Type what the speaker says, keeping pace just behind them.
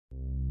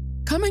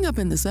Coming up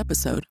in this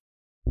episode.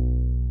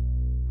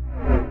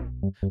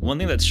 One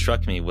thing that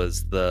struck me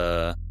was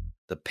the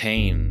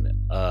pain,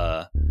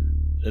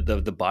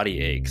 the body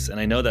aches, and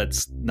I know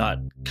that's not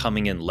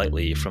coming in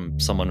lightly from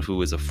someone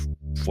who is a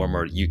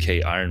former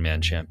UK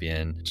Ironman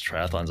champion.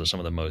 Triathlons are some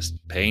of the most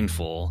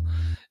painful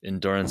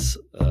endurance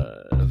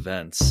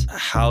events.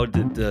 How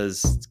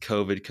does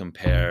COVID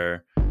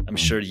compare? I'm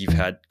sure you've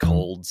had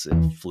colds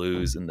and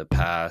flus in the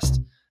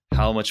past.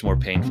 How much more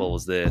painful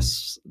was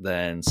this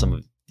than some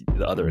of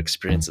the other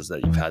experiences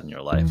that you've had in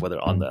your life, whether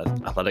on the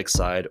athletic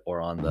side or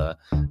on the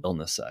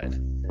illness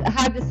side?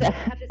 How does the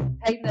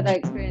pain that I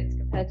experienced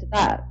compare to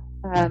that?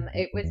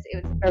 It was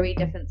a very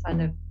different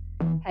kind of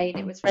pain.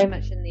 It was very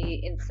much in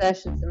the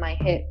insertions in my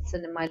hips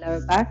and in my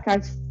lower back.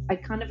 I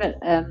kind of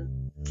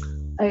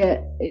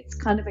it's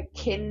kind of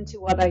akin to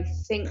what I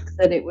think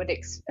that it would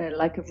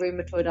like a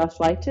rheumatoid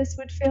arthritis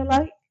would feel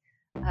like,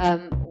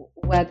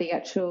 where the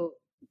actual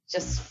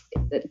just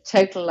the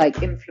total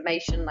like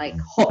inflammation, like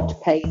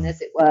hot pain,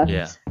 as it were.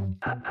 Yeah.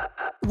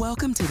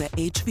 Welcome to the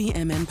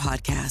HVMN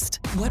podcast.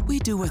 What we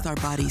do with our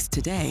bodies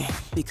today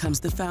becomes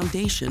the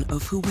foundation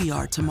of who we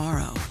are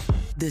tomorrow.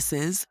 This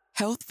is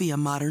Health via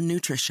Modern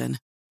Nutrition.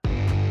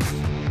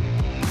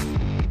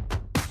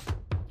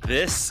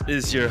 This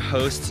is your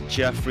host,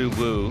 Jeffrey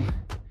Wu,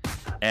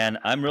 and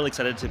I'm really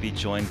excited to be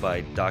joined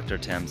by Dr.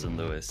 Tamsin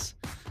Lewis.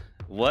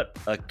 What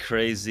a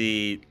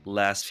crazy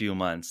last few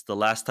months. The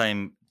last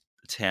time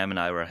Tam and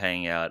I were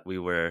hanging out, we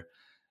were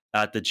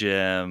at the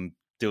gym,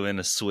 doing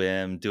a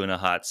swim, doing a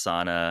hot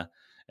sauna,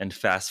 and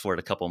fast forward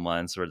a couple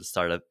months, we're at the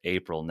start of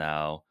April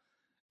now,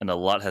 and a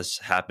lot has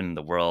happened in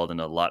the world, and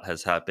a lot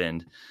has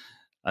happened,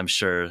 I'm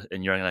sure,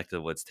 in your neck of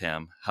the woods.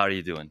 Tam, how are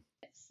you doing?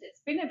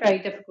 It's been a very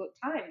difficult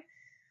time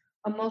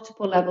on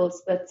multiple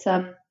levels, but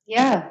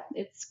yeah,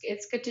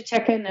 it's good to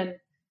check in, and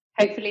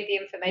hopefully the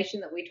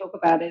information that we talk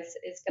about is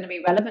going to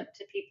be relevant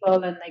to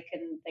people, and they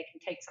can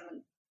take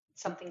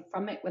something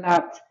from it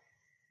without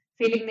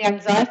feeling the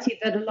anxiety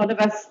that a lot of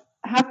us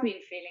have been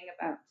feeling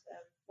about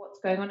what's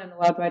going on in the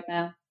world right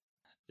now.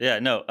 Yeah,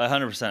 no,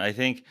 100%. I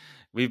think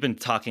we've been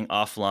talking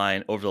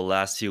offline over the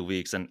last few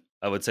weeks, and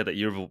I would say that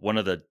you're one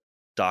of the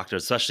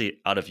doctors, especially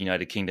out of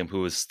United Kingdom,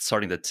 who is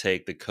starting to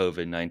take the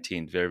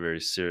COVID-19 very, very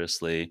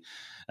seriously.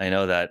 I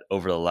know that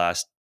over the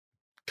last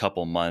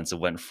couple months, it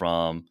went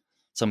from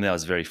something that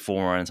was very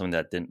foreign, something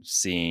that didn't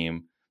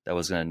seem that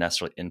was going to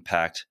necessarily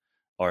impact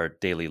our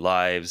daily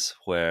lives,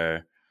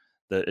 where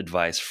the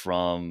advice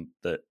from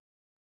the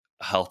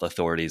health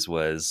authorities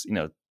was,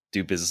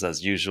 do business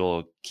as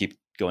usual, keep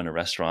going to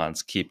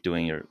restaurants, keep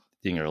doing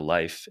your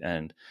life.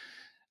 And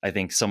I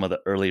think some of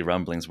the early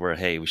rumblings were,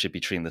 hey, we should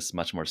be treating this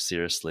much more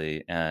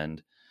seriously.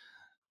 And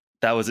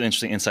that was an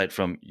interesting insight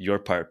from your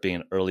part, being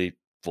an early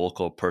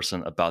vocal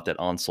person about that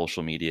on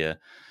social media.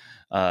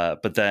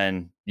 But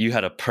then you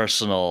had a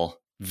personal,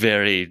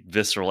 very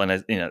visceral,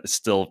 and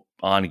still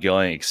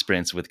ongoing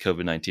experience with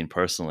COVID-19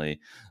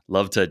 personally.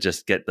 Love to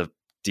just get the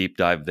deep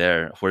dive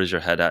there. Where is your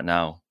head at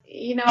now?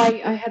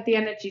 I had the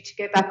energy to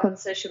go back on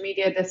social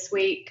media this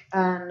week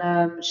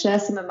and share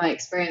some of my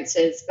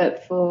experiences,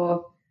 but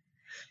for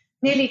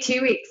nearly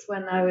 2 weeks,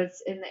 when I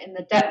was in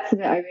the depths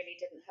of it, I really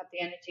didn't have the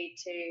energy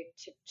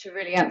to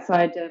really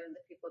outside the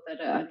people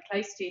that I'm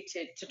close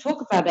to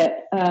talk about it.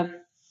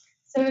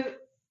 So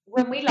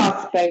when we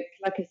last spoke,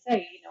 like I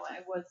say,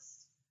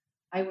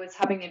 I was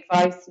having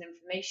advice and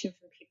information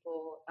from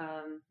people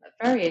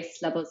at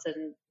various levels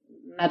and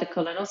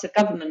medical and also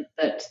government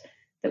that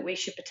we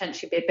should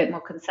potentially be a bit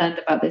more concerned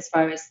about this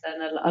virus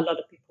than a lot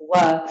of people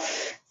were.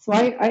 So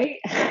I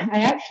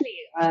actually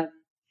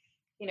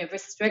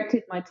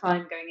restricted my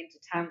time going into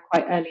town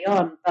quite early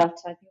on, but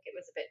I think it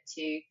was a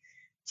bit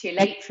too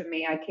late for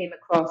me. I came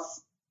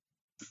across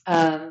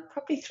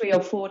probably 3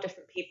 or 4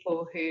 different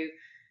people who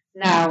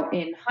now,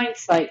 in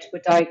hindsight, were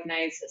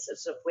diagnosed,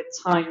 sort of with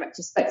time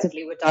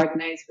retrospectively, were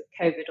diagnosed with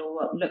COVID or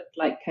what looked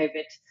like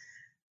COVID.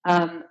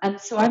 And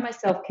so I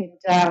myself came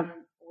down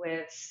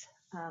with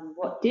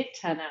what did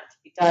turn out to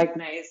be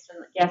diagnosed.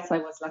 And yes, I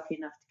was lucky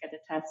enough to get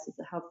a test as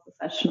a health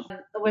professional.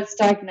 I was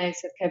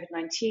diagnosed with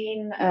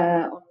COVID-19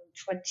 on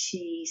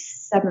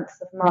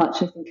 27th of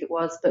March, I think it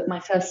was, but my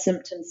first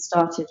symptoms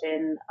started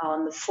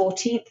on the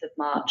 14th of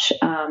March.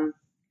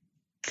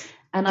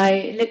 And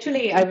I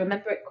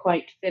remember it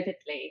quite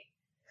vividly.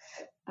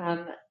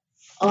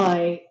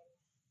 I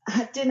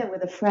had dinner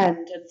with a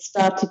friend and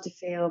started to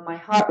feel my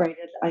heart rate.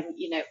 I'm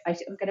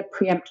going to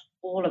preempt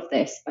all of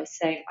this by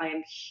saying I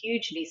am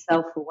hugely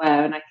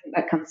self-aware, and I think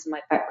that comes from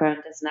my background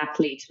as an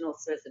athlete and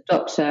also as a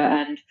doctor,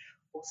 and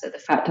also the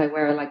fact I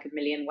wear like a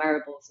million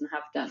wearables and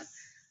have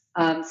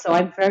done. So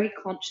I'm very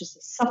conscious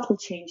of subtle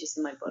changes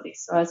in my body.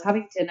 So I was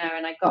having dinner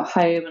and I got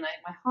home and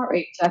my heart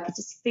rate, I could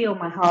just feel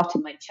my heart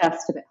in my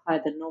chest a bit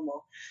higher than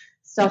normal.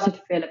 Started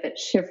to feel a bit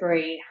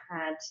shivery,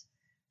 had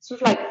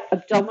sort of like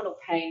abdominal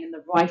pain in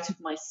the right of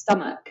my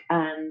stomach.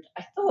 And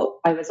I thought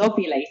I was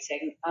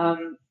ovulating,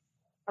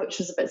 which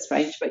was a bit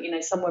strange. But,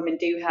 some women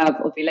do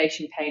have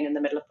ovulation pain in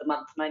the middle of the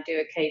month, and I do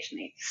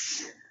occasionally.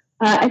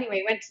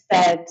 Anyway, went to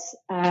bed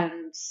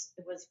and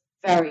was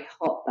very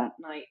hot that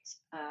night.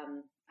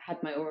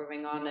 Had my Aura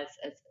ring on, as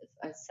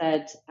I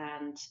said,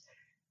 and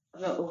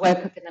I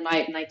woke up in the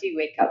night, and I do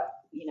wake up,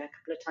 a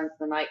couple of times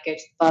in the night, go to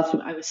the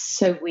bathroom. I was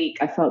so weak.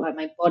 I felt like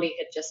my body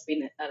had just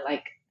been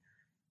like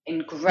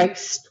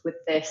engrossed with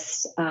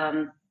this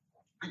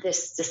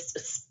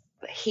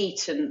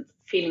heat and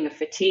feeling of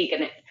fatigue,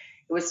 and it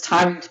was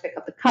tiring to pick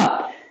up the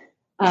cup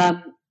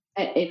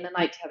in the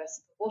night to have a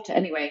sip of water.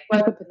 Anyway,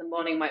 woke up in the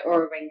morning, my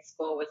Aura ring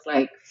score was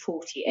like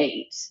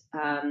 48,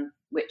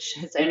 which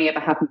has only ever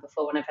happened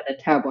before when I've had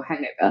a terrible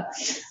hangover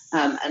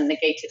and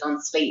negated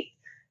on sleep.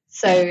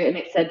 So, and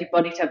it said your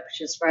body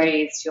temperature is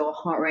raised, your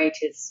heart rate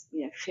is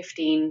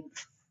 15,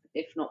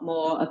 if not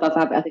more, above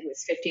average. I think it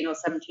was 15 or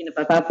 17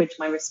 above average.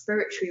 My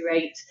respiratory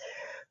rate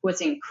was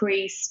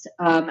increased,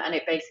 and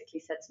it basically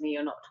said to me,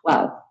 "You're not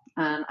well."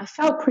 And I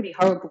felt pretty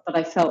horrible, but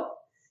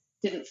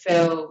didn't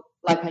feel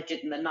like I did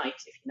in the night.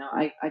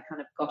 I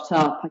kind of got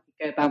up, I could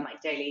go about my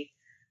daily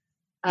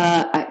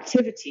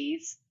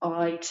activities.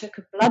 I took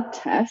a blood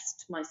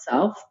test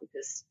myself,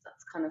 because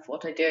that's kind of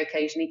what I do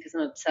occasionally, because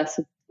I'm obsessed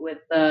with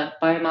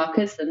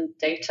biomarkers and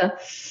data.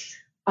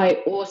 I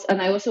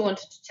also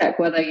wanted to check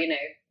whether,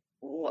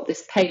 what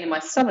this pain in my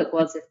stomach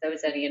was, if there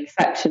was any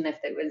infection,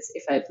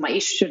 if my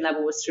estrogen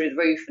level was through the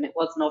roof and it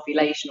was an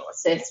ovulation or a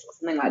cyst or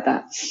something like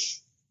that.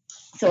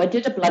 So I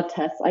did a blood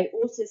test. I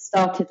also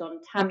started on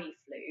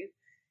Tamiflu,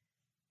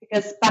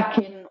 because back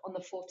on the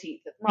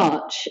 14th of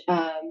March,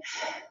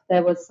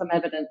 there was some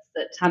evidence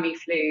that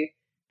Tamiflu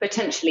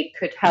potentially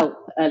could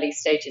help early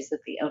stages of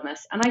the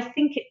illness. And I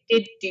think it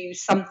did do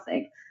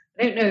something.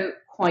 I don't know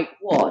quite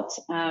what,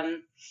 but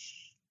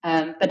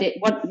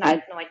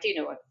I do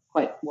know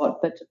quite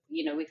what, but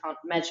we can't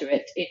measure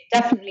it. It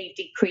definitely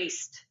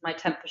decreased my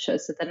temperature.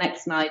 So the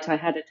next night I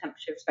had a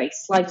temperature of a very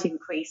slight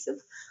increase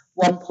of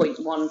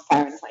 1.1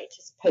 Fahrenheit,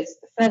 as opposed to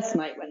the first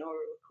night when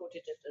Aura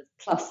recorded it as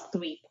plus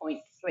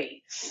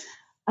 3.3.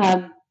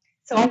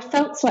 So I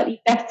felt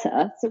slightly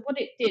better. So what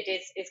it did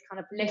is kind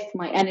of lift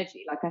my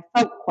energy. Like, I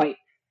felt quite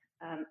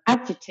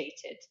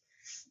agitated,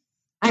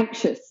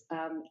 anxious,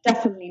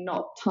 definitely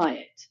not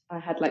tired. I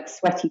had like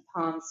sweaty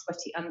palms,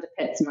 sweaty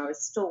underpits, and I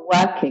was still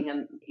working,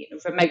 and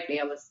remotely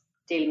I was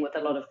dealing with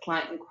a lot of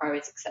client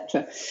inquiries,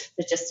 etc.,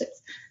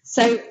 logistics.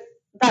 So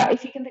that,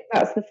 if you can think,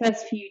 that was the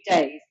first few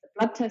days. The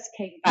blood test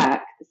came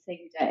back the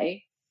same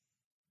day,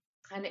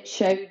 and it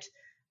showed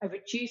a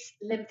reduced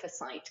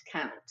lymphocyte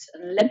count.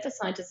 And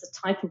lymphocyte is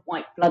a type of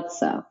white blood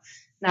cell.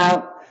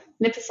 Now,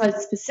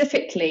 lymphocytes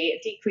specifically,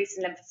 a decrease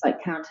in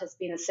lymphocyte count has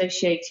been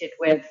associated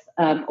with,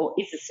 or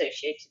is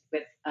associated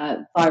with,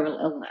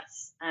 viral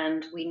illness.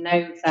 And we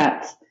know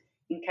that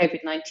in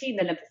COVID-19,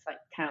 the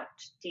lymphocyte count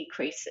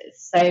decreases.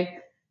 So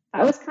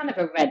that was kind of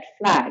a red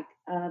flag.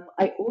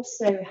 I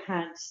also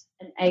had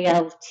an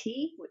ALT,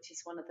 which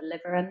is one of the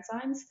liver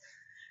enzymes,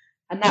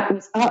 and that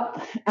was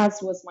up,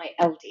 as was my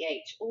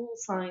LDH, all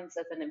signs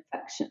of an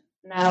infection.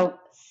 Now,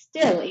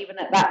 still, even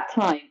at that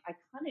time, I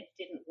kind of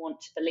didn't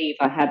want to believe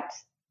I had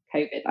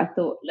COVID. I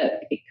thought, look,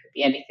 it could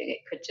be anything.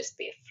 It could just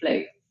be a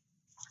flu.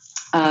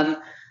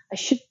 I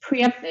should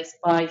preempt this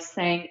by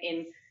saying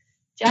in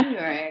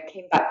January, I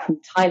came back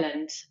from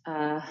Thailand,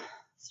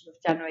 sort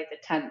of January the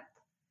 10th,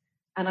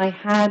 and I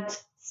had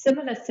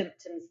similar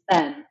symptoms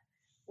then,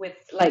 with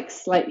like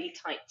slightly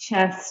tight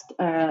chest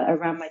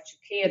around my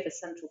trachea, the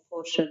central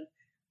portion.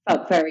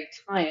 Felt very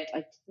tired. I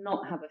did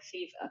not have a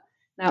fever.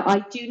 Now, I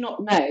do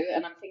not know,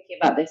 and I'm thinking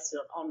about this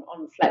on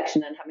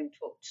reflection and having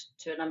talked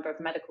to a number of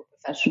medical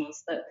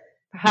professionals, that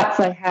perhaps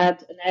I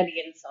had an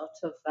early insult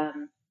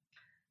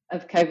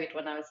of COVID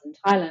when I was in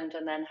Thailand,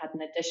 and then had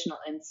an additional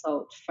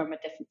insult from a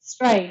different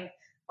strain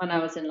when I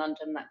was in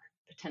London. That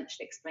could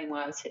potentially explain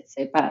why I was hit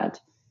so bad.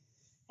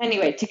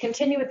 Anyway, to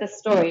continue with the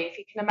story, if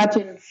you can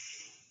imagine,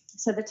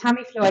 so the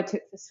Tamiflu I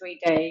took for 3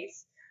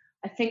 days.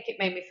 I think it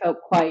made me feel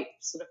quite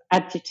sort of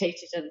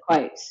agitated and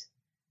quite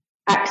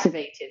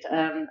activated.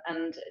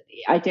 And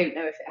I don't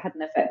know if it had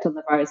an effect on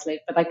the virus load,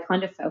 but I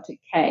kind of felt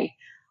okay.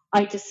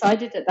 I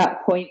decided at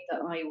that point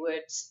that I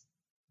would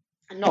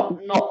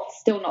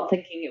still not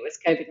thinking it was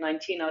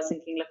COVID-19. I was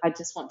thinking, look, I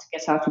just want to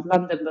get out of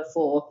London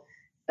before,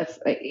 a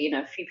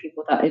few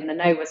people that in the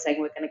know were saying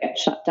we're going to get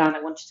shut down.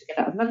 I wanted to get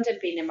out of London,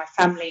 being in my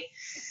family,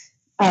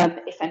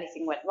 if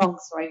anything went wrong.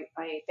 So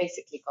I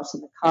basically got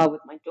in the car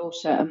with my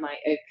daughter and my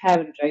au pair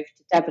and drove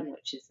to Devon,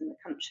 which is in the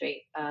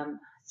country,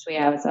 3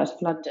 hours out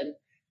of London.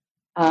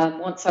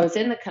 Once I was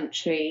in the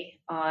country,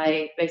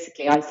 I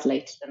basically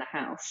isolated in a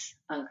house,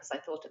 because I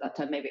thought at that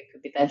time maybe it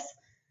could be this.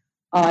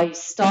 I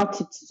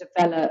started to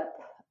develop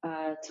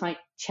tight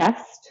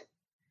chest,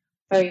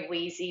 very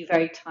wheezy,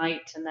 very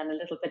tight, and then a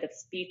little bit of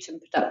sputum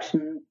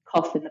production,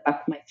 cough in the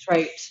back of my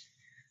throat.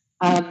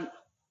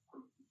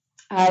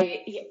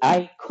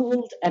 I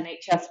called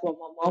NHS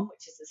 111,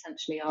 which is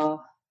essentially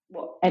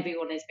what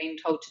everyone is being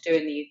told to do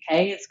in the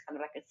UK. It's kind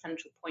of like a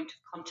central point of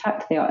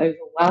contact. They are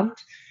overwhelmed.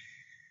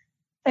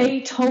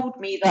 They told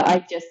me that I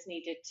just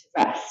needed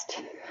to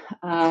rest,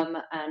 and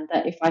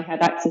that if I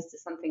had access to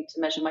something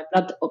to measure my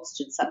blood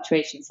oxygen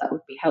saturations, that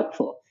would be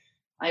helpful.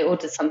 I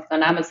ordered something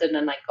on Amazon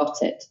and I got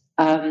it.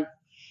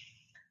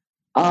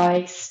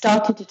 I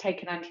started to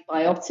take an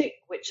antibiotic,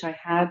 which I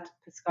had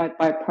prescribed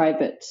by a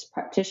private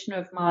practitioner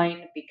of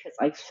mine because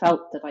I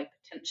felt that I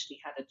potentially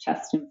had a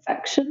chest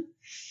infection.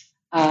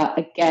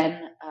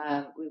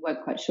 We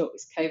weren't quite sure it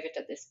was COVID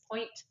at this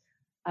point.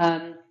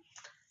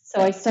 So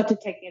I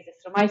started taking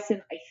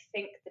azithromycin. I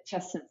think the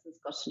chest symptoms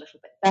got a little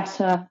bit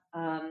better.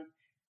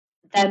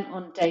 Then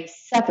on day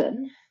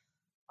 7,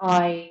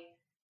 I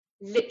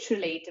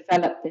literally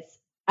developed this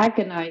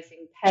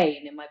agonizing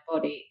pain in my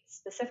body,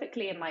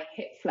 specifically in my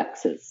hip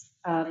flexors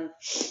and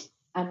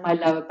my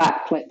lower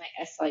back, like my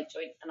SI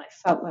joint, and I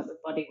felt like my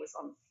body was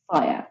on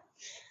fire,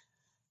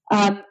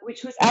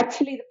 which was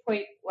actually the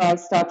point where I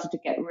started to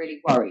get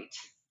really worried.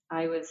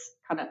 I was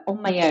kind of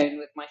on my own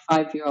with my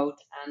 5-year-old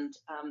and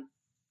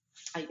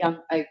a young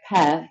au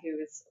pair who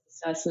was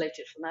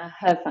isolated from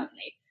her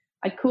family.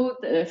 I called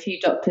a few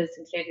doctors,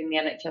 including the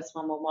NHS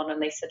 111,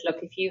 and they said, look,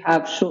 if you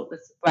have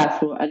shortness of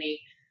breath or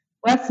any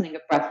worsening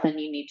of breath, then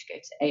you need to go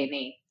to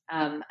A&E.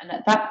 And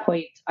at that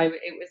point,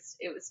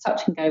 it was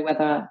touch and go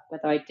whether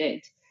I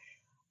did.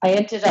 I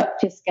ended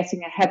up just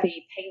getting a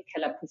heavy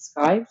painkiller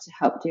prescribed to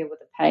help deal with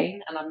the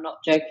pain, and I'm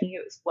not joking,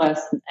 it was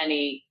worse than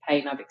any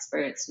pain I've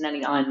experienced in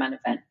any Ironman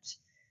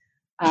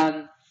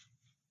event.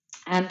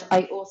 And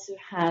I also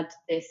had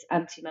this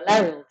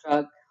anti-malarial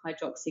drug,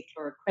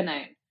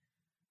 hydroxychloroquine,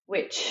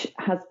 which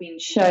has been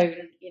shown,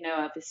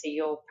 obviously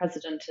your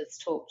president has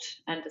talked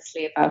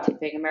endlessly about it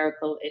being a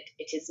miracle.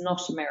 It is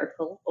not a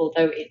miracle,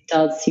 although it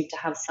does seem to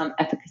have some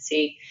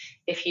efficacy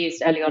if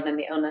used early on in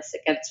the illness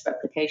against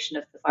replication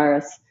of the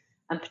virus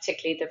and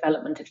particularly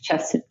development of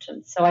chest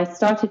symptoms. So I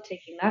started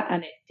taking that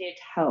and it did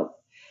help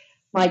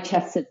my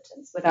chest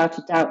symptoms without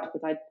a doubt,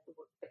 but I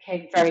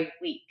became very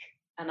weak.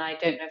 And I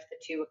don't know if the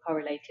two were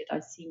correlated.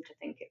 I seem to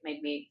think it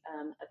made me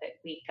a bit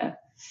weaker.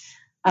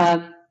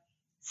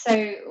 So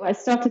I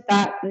started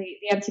that, the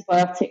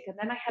antibiotic, and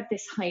then I had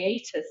this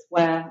hiatus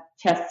where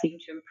chest seemed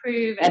to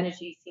improve,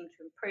 energy seemed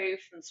to improve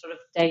from sort of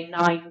day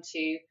 9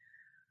 to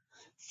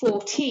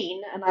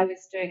 14, and I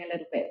was doing a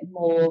little bit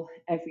more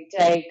every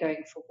day,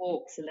 going for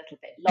walks, a little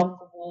bit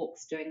longer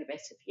walks, doing a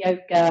bit of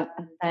yoga,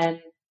 and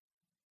then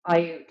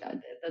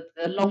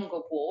the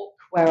longer walk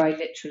where I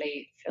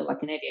literally feel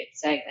like an idiot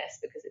saying this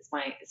because it's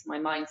my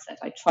mindset.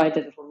 I tried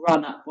a little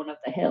run up one of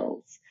the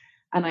hills,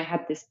 and I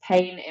had this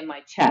pain in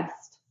my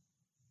chest,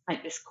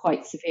 like this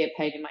quite severe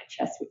pain in my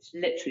chest, which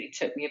literally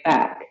took me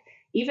aback,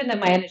 even though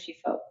my energy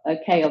felt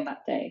okay on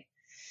that day.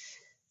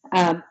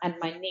 And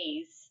my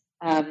knees,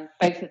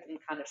 both of them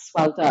kind of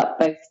swelled up,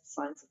 both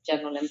signs of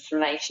general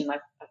inflammation.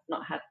 I've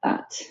not had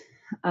that.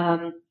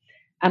 And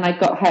I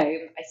got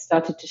home, I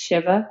started to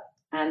shiver,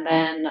 and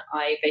then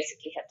I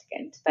basically had to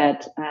get into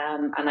bed.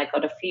 And I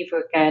got a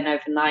fever again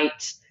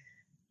overnight,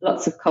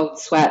 lots of cold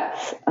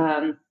sweats,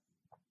 and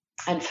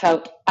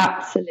felt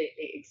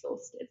absolutely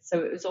exhausted.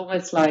 So it was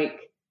almost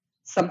like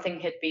something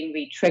had been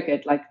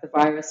re-triggered, like the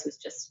virus was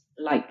just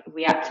like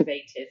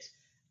reactivated,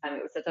 and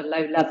it was at a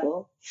low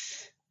level.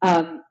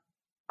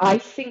 I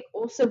think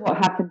also what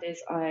happened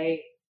is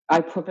I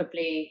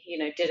probably,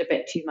 did a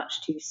bit too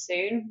much too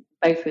soon,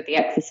 both with the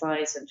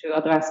exercise and through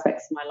other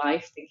aspects of my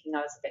life, thinking I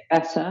was a bit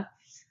better.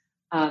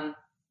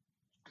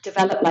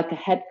 Developed like a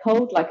head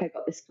cold, like I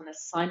got this kind of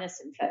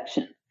sinus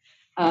infection.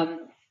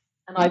 And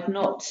I'm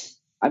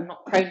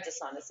not prone to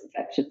sinus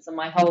infections, and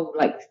my whole,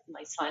 like,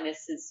 my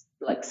sinuses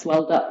like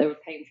swelled up, they were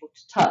painful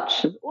to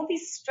touch, and all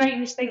these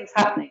strange things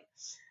happening.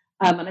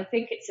 And I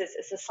think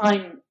it's a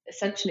sign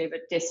essentially of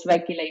a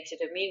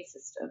dysregulated immune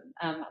system.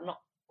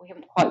 We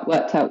haven't quite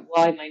worked out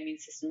why my immune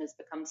system has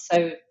become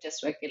so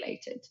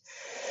dysregulated.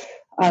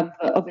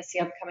 But obviously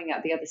I'm coming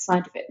out the other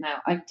side of it now.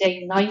 I'm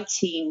day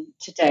 19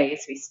 today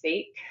as we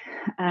speak,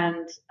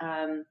 and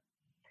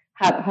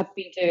have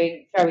been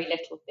doing very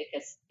little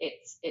because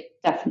it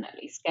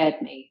definitely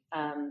scared me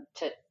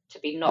to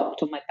be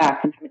knocked on my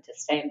back and having to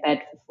stay in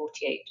bed for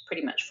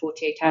pretty much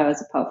 48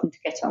 hours, apart from to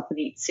get up and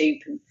eat soup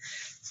and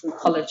some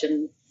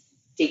collagen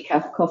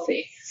decaf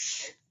coffee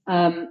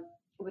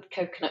with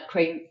coconut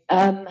cream.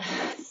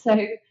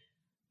 So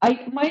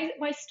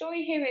my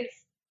story here is,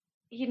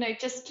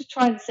 just to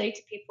try and say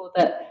to people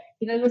that,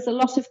 there's a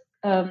lot of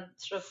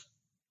sort of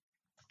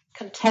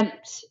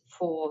contempt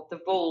for the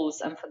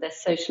rules and for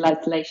this social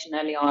isolation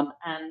early on,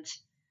 and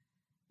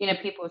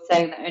people were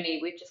saying that only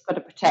we've just got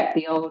to protect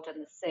the old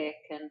and the sick,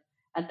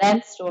 and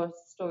then stories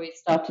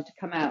started to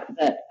come out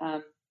that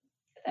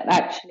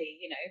actually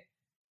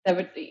there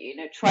were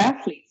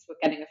triathletes were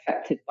getting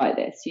affected by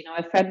this.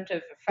 A friend of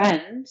a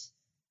friend,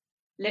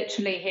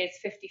 literally his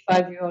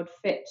 55-year-old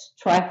fit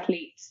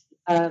triathlete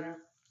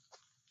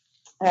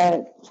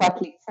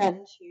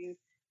friend who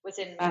was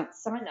in Mount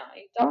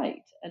Sinai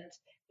died, and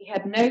he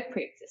had no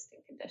pre-existing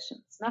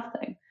conditions,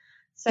 nothing.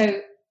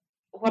 So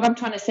what I'm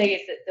trying to say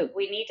is that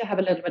we need to have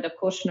a little bit of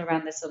caution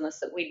around this illness,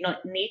 that we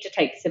need to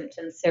take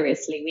symptoms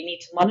seriously. We need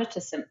to monitor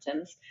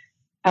symptoms,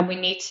 and we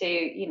need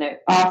to,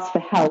 ask for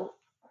help,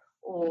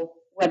 or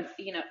when,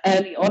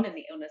 early on in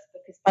the illness,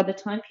 because by the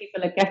time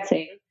people are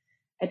getting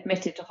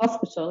admitted to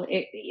hospital,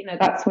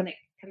 that's when it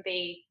can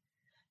be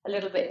a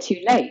little bit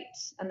too late.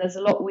 And there's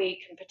a lot we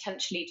can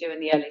potentially do in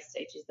the early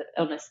stages of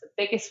illness. The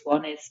biggest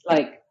one is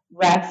like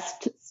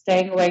rest,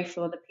 staying away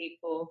from other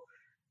people,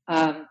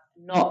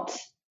 not,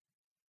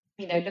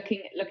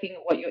 looking at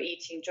what you're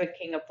eating,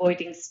 drinking,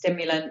 avoiding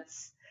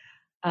stimulants,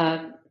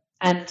 and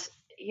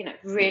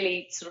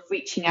really sort of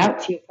reaching out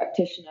to your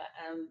practitioner,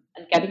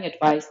 and getting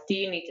advice. Do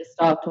you need to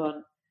start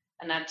on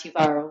an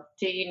antiviral?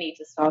 Do you need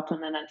to start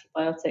on an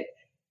antibiotic?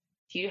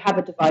 Do you have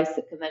a device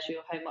that can measure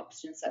your home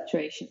oxygen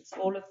saturations?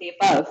 All of the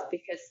above,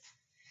 because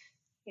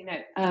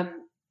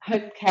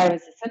home care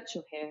is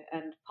essential here.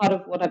 And part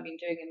of what I've been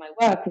doing in my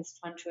work is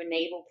trying to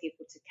enable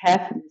people to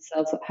care for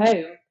themselves at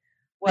home.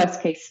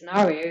 Worst case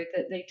scenario,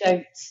 that they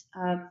don't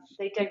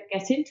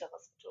get into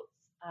hospitals.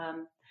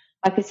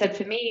 Like I said,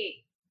 for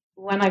me,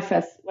 when I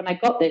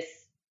got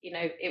this,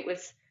 it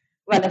was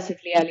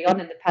relatively early on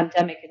in the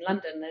pandemic in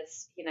London.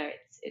 There's,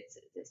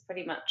 it's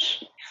pretty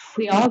much,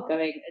 we are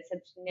going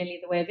essentially nearly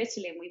the way of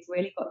Italy, and we've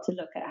really got to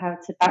look at how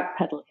to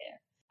backpedal here.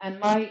 And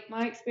my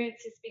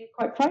experience has been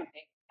quite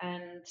frightening.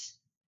 And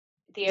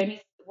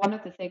one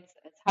of the things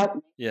that has helped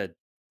me. Yeah.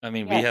 I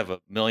mean, we Yeah. have 1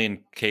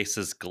 million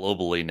cases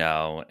globally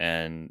now,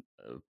 and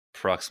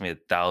approximately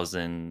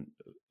 1,000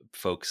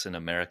 folks in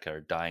America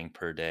are dying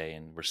per day,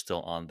 and we're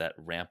still on that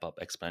ramp up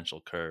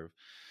exponential curve.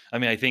 I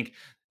mean, I think,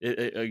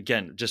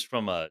 again, just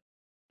from a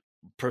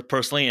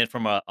personally and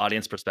from an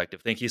audience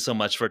perspective, thank you so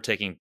much for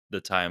taking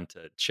the time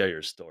to share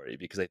your story,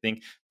 because I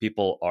think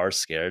people are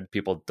scared.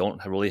 People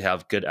don't really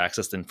have good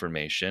access to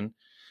information.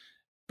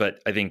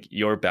 But I think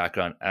your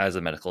background as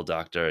a medical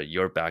doctor,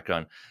 your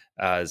background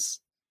as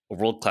a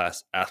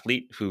world-class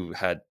athlete who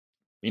had,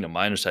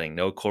 my understanding,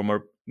 no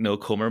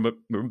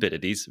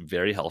comorbidities,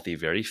 very healthy,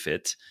 very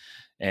fit,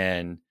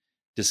 and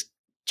just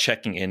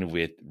checking in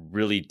with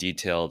really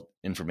detailed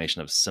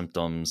information of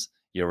symptoms,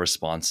 your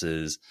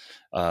responses,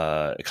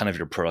 kind of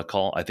your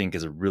protocol, I think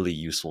is a really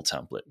useful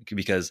template,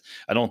 because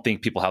I don't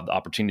think people have the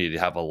opportunity to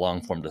have a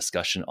long form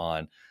discussion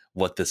on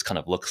what this kind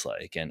of looks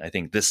like. And I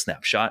think this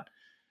snapshot,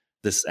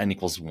 this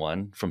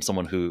N=1, from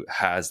someone who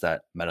has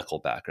that medical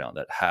background,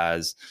 that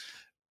has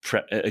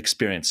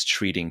experience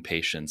treating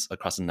patients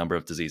across a number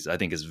of diseases, I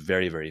think is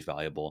very, very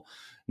valuable.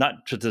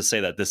 Not to say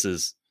that this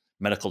is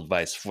medical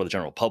advice for the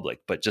general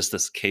public, but just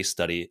this case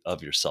study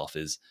of yourself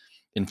is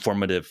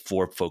informative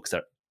for folks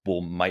that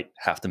might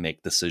have to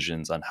make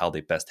decisions on how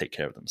they best take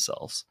care of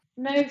themselves.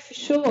 No, for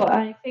sure.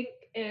 I think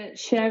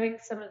sharing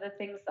some of the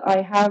things that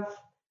I have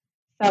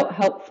felt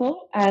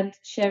helpful, and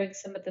sharing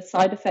some of the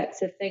side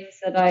effects of things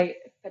that I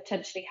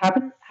potentially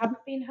haven't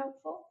been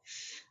helpful.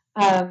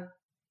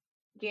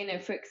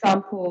 For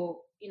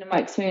example, my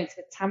experience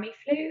with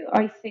Tamiflu,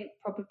 I think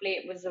probably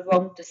it was the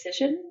wrong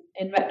decision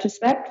in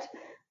retrospect.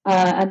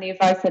 And the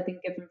advice I've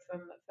been given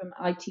from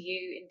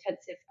ITU,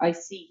 intensive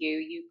ICU,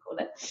 you call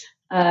it,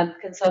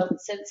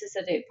 consultants since, is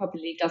that it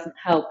probably doesn't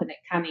help, and it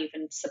can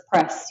even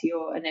suppress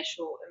your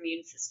initial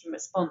immune system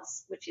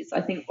response, which is,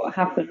 I think, what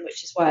happened,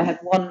 which is why I had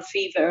one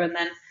fever, and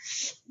then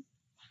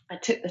I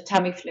took the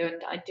Tamiflu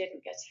and I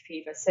didn't get a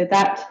fever. So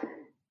that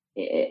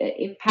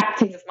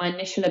impacting of my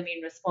initial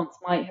immune response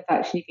might have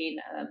actually been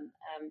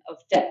of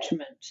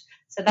detriment.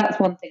 So that's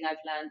one thing I've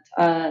learned.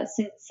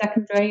 Since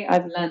secondary,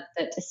 I've learned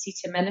that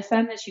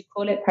acetaminophen, as you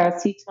call it,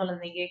 paracetamol in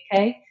the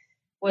UK,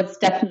 was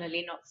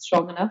definitely not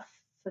strong enough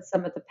for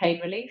some of the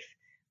pain relief.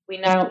 We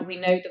know that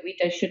we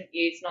shouldn't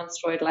use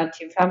non-steroidal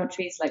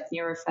anti-inflammatories like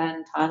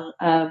Nurofen, I don't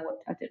know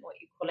what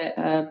you call it,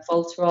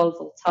 Voltarol,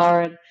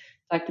 Voltaren,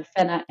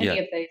 diclofenac, any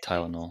of those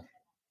Tylenol. things.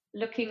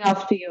 Looking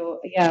after your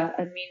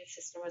immune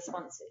system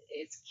response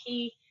is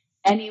key.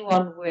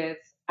 Anyone with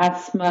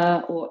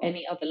asthma or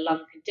any other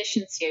lung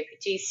condition,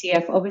 COPD,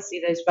 CF, obviously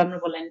those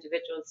vulnerable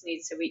individuals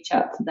need to reach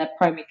out to their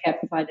primary care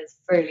providers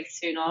fairly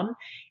soon on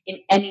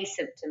in any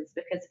symptoms,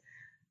 because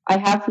I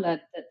have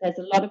learned that there's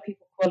a lot of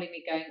people calling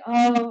me going,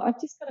 oh, I've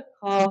just got a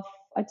cough,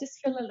 I just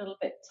feel a little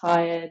bit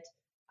tired.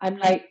 I'm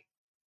like,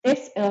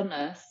 this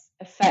illness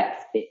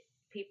affects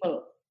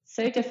people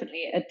so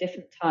differently at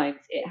different times.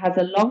 It has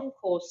a long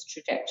course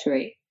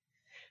trajectory.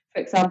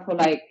 For example,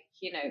 I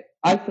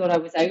thought I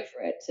was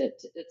over it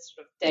at sort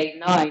of day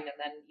 9, and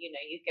then,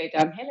 you go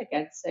downhill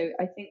again. So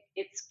I think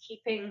it's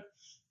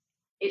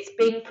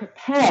being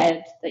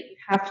prepared that you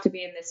have to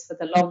be in this for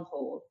the long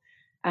haul.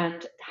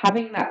 And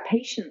having that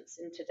patience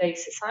in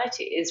today's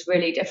society is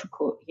really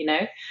difficult,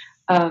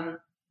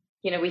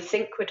 we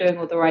think we're doing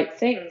all the right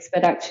things,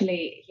 but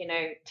actually,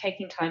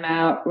 taking time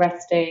out,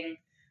 resting,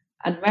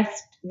 and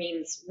rest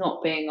means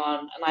not being on,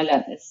 and I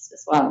learned this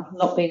as well,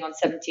 not being on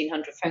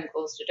 1,700 phone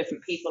calls to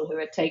different people who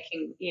are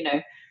taking,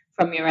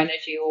 from your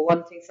energy or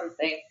wanting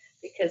something,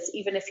 because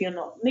even if you're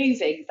not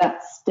moving,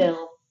 that's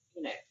still,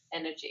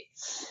 energy.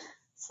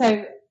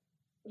 So,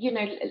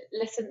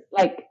 listen,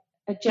 like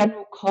a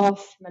general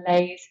cough,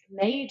 malaise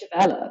may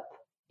develop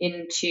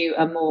into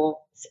a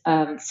more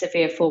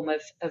severe form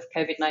of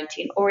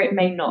COVID-19, or it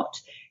may not.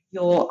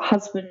 Your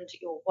husband,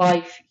 your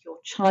wife, your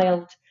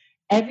child,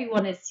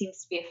 everyone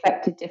seems to be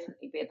affected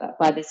differently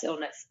by this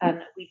illness,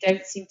 and we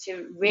don't seem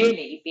to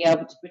really be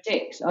able to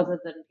predict, other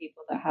than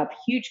people that have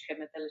huge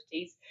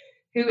comorbidities,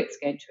 who it's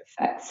going to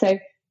affect. So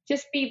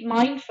just be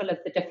mindful of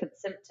the different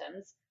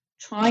symptoms.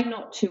 Try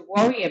not to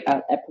worry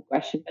about their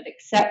progression, but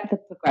accept the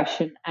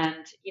progression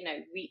and,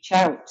 reach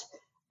out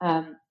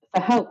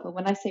for help. And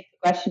when I say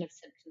progression of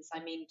symptoms,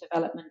 I mean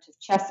development of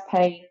chest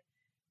pain,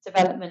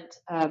 development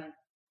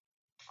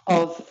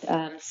of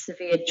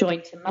severe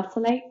joint and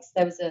muscle aches.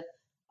 There was an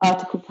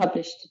article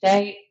published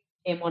today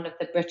in one of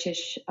the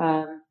British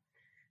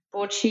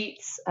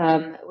broadsheets,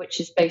 which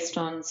is based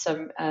on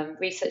some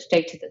research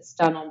data that's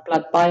done on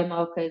blood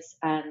biomarkers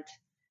and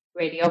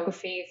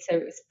radiography.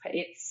 So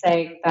it's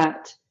saying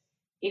that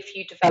if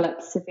you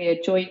develop severe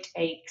joint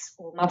aches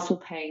or muscle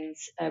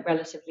pains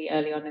relatively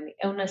early on in the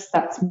illness,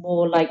 that's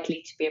more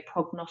likely to be a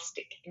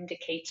prognostic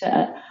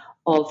indicator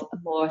of a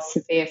more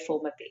severe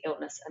form of the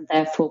illness, and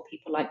therefore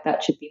people like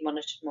that should be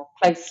monitored more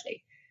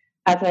closely.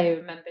 As I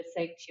remember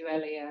saying to you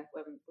earlier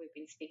when we've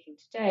been speaking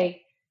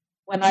today,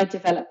 when I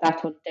developed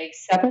that on day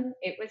 7,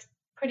 it was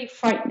pretty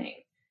frightening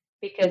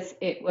because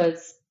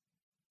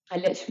I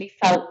literally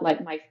felt like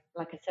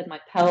I said,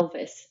 my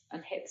pelvis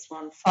and hips were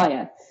on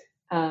fire.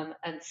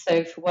 And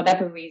so for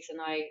whatever reason,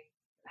 I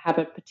have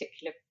a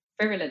particular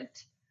virulent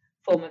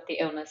form of the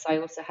illness. I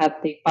also had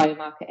the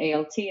biomarker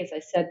ALT, as I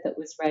said, that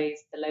was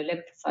raised, the low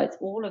lymphocytes.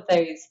 All of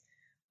those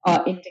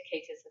are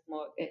indicators of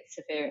more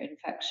severe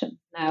infection.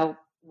 Now,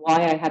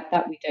 why I had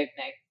that, we don't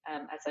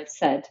know. As I've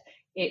said,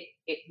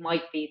 it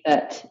might be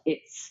that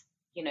it's,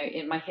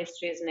 in my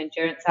history as an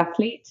endurance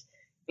athlete,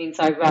 means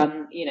I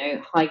run,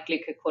 high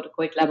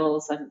glucocorticoid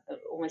levels. I'm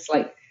almost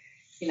like,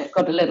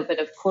 got a little bit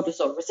of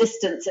cortisol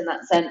resistance in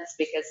that sense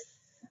because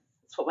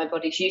it's what my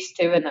body's used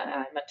to. And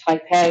I'm a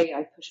type A.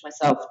 I push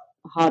myself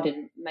hard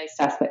in most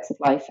aspects of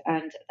life.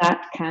 And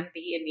that can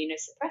be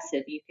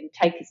immunosuppressive. You can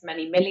take as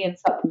many million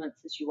supplements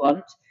as you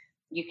want.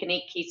 You can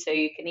eat keto,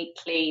 you can eat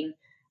clean.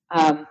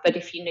 But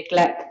if you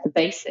neglect the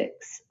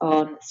basics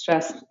on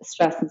stress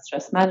and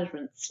stress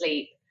management,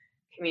 sleep,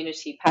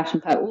 community,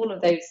 passion, all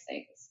of those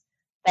things,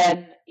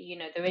 then,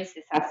 there is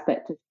this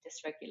aspect of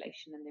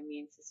dysregulation in the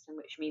immune system,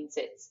 which means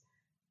it's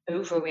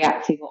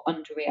overreacting or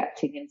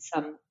underreacting in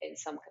some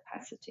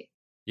capacity.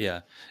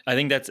 Yeah, I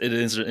think it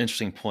is an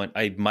interesting point.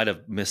 I might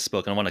have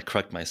misspoken. I want to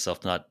correct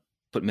myself, not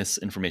put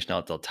misinformation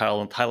out there.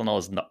 Tylenol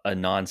is a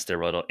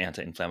non-steroidal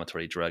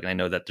anti-inflammatory drug. And I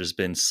know that there's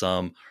been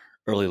some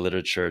early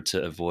literature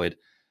to avoid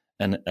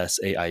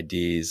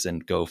NSAIDs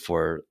and go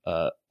for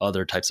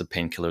other types of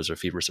painkillers or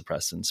fever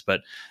suppressants.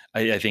 But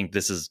I think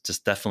this is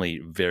just definitely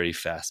very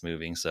fast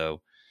moving.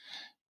 So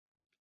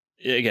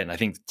again, I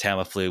think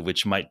Tamiflu,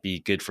 which might be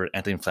good for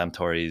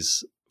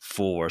anti-inflammatories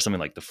for something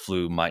like the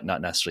flu, might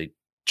not necessarily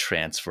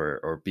transfer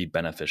or be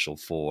beneficial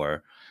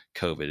for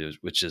COVID,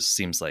 which just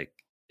seems like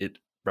it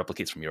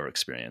replicates from your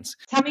experience.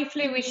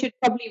 Tamiflu, we should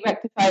probably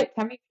rectify it.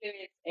 Tamiflu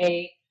is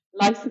a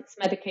licensed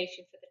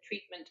medication for the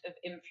treatment of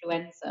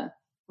influenza,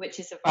 which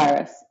is a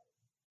virus.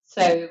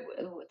 So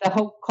the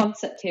whole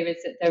concept here is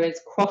that there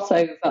is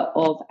crossover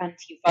of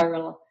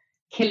antiviral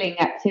killing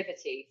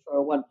activity,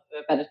 for want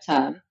of a better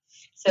term.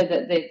 So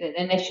that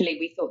initially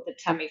we thought that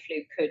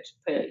Tamiflu could,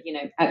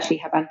 actually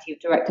have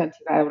direct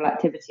antiviral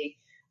activity.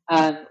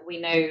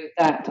 We know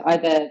that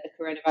either the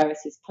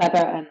coronavirus is clever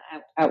and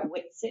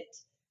outwits it,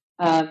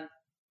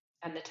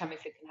 and the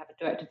Tamiflu can have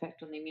a direct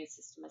effect on the immune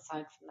system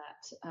aside from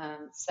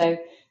that. So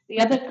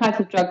the other kinds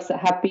of drugs that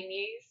have been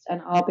used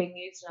and are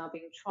being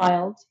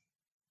trialed,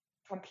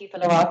 and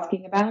people are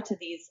asking about,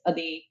 are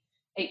the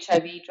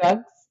HIV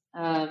drugs,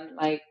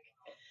 like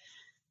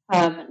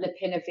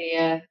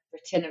lopinavir,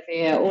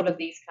 ritonavir, all of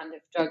these kind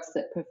of drugs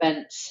that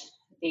prevent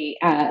the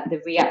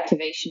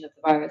reactivation of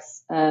the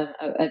virus of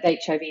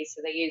HIV.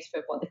 So they're used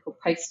for what they call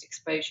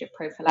post-exposure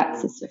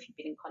prophylaxis. So if you've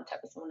been in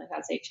contact with someone who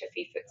has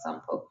HIV, for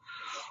example,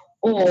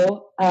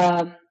 or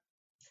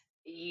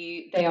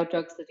they are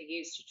drugs that are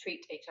used to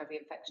treat HIV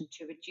infection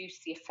to reduce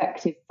the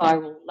effective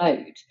viral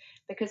load.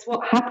 Because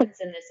what happens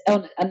in this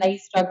illness, and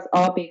these drugs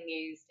are being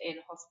used in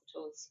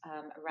hospitals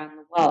around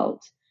the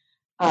world.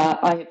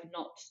 I have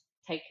not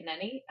taken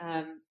any.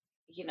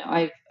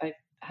 I've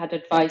had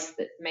advice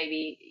that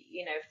maybe,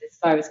 if this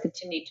virus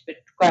continued to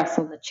progress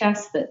on the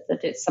chest,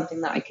 that it's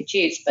something that I could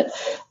use, but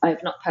I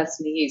have not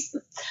personally used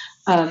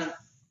them.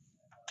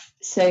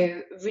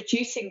 So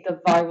reducing the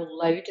viral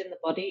load in the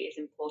body is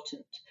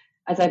important.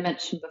 As I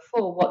mentioned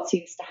before, what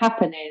seems to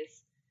happen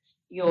is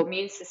your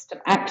immune system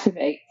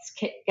activates,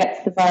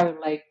 gets the viral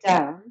load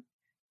down,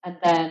 and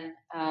then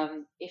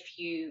if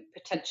you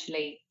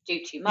potentially do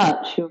too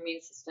much, your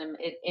immune system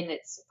in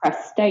its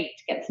suppressed state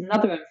gets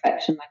another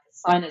infection, like a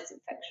sinus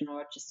infection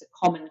or just a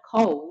common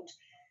cold,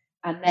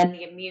 and then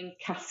the immune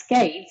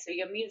cascade, so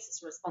your immune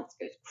system response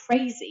goes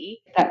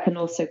crazy. That can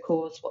also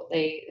cause what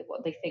they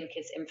think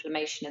is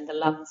inflammation in the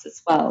lungs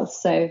as well.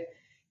 So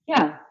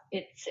yeah,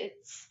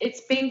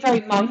 it's being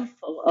very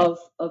mindful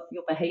of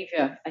your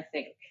behavior, I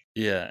think.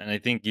 Yeah, and I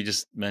think you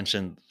just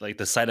mentioned like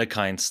the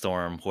cytokine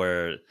storm,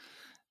 where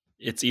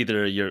it's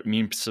either your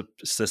immune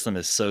system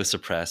is so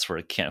suppressed where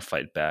it can't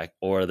fight back,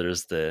 or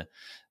there's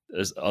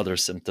other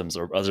symptoms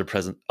or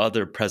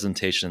other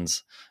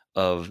presentations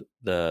of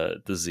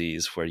the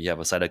disease where you have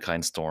a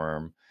cytokine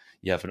storm,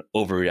 you have an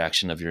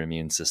overreaction of your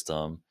immune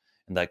system,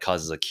 and that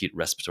causes acute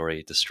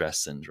respiratory distress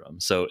syndrome.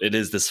 So it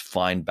is this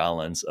fine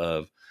balance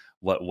of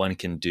what one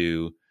can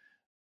do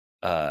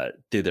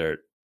through their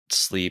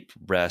sleep,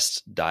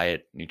 rest,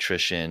 diet,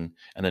 nutrition,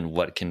 and then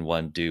what can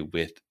one do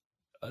with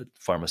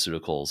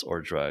pharmaceuticals or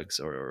drugs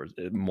or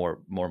more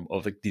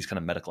of like these kind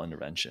of medical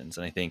interventions.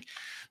 And I think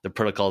the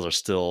protocols are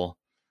still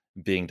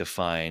being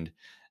defined.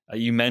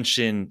 You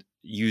mentioned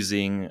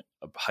using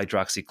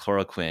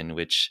hydroxychloroquine,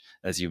 which,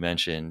 as you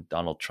mentioned,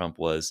 Donald Trump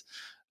was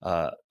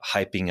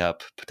hyping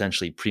up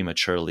potentially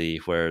prematurely,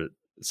 where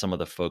some of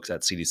the folks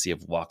at CDC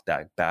have walked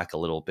that back a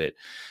little bit.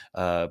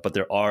 But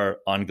there are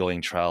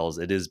ongoing trials.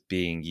 It is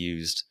being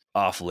used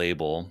off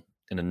label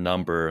in a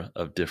number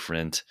of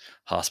different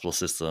hospital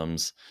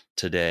systems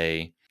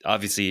today.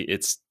 Obviously,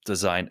 it's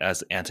designed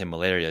as an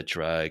anti-malaria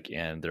drug,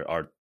 and there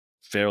are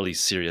fairly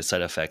serious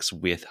side effects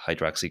with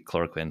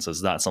hydroxychloroquine. So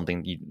it's not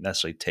something you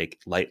necessarily take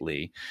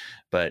lightly,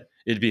 but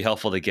it'd be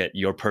helpful to get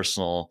your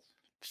personal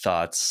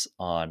thoughts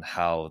on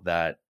how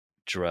that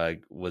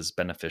drug was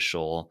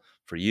beneficial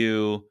for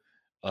you.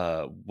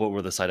 What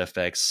were the side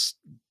effects?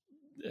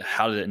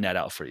 How did it net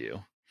out for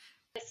you?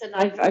 Listen,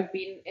 I've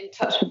been in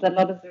touch with a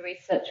lot of the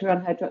research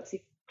around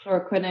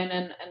hydroxychloroquine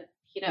and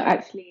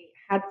actually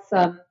had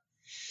some.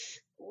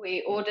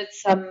 We ordered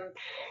some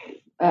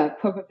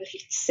probably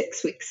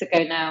 6 weeks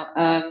ago now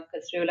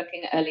because we were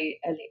looking at early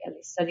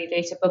study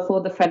data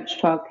before the French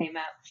trial came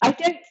out. I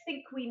don't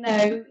think we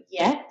know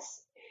yet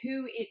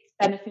who it's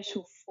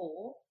beneficial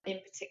for in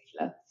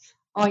particular.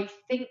 I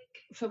think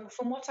from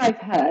what I've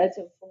heard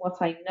and from what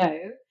I know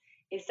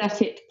is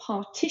that it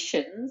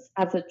partitions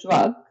as a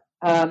drug.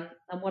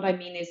 And what I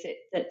mean is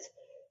that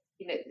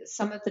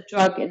some of the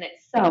drug in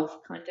itself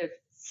kind of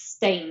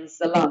stains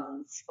the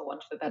lungs, for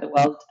want of a better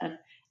word,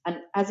 and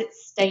as it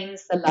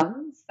stains the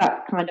lungs,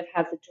 that kind of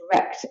has a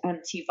direct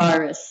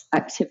antivirus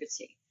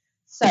activity.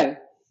 So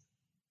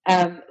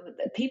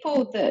the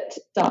people that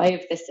die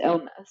of this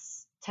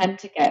illness tend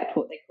to get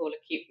what they call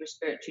acute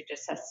respiratory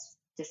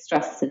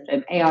distress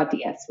syndrome,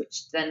 ARDS,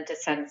 which then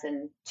descends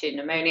into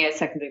pneumonia,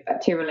 secondary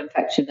bacterial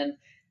infection,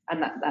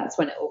 and that's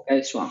when it all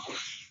goes wrong.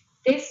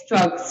 This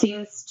drug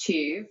seems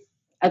to,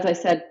 as I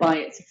said, by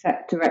its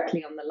effect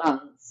directly on the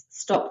lungs,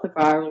 stop the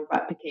viral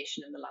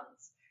replication in the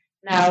lungs.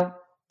 Now,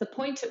 the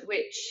point at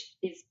which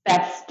is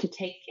best to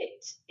take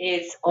it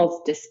is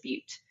of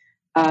dispute.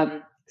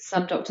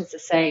 Some doctors are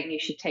saying you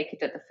should take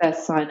it at the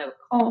first sign of a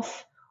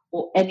cough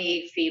or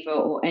any fever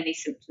or any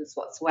symptoms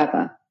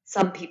whatsoever.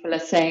 Some people are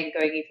saying,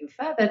 going even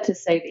further, to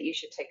say that you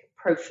should take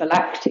a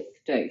prophylactic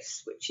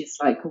dose, which is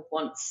like a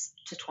once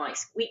to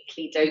twice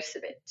weekly dose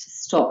of it to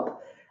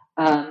stop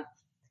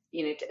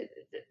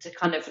to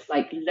kind of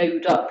like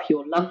load up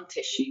your lung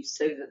tissue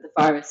so that the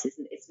virus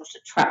it's not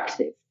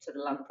attractive to the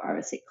lung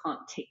virus. It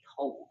can't take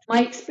hold.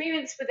 My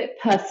experience with it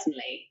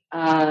personally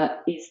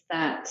is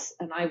that,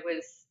 and I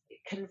was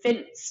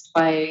convinced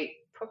by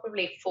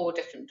probably 4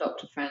 different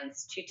doctor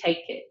friends to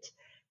take it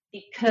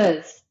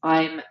because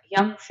I'm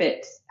young,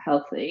 fit,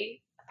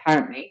 healthy,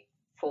 apparently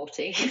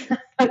 40.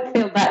 I don't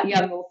feel that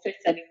young or fit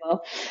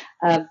anymore.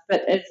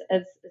 But as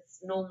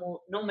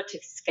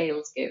normative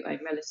scales go, I'm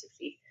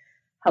relatively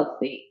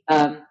healthy,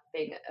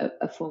 being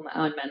a former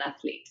Ironman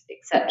athlete,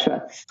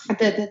 etc.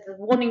 The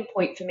warning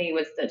point for me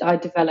was that I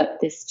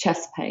developed this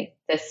chest pain,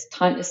 this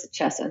tightness of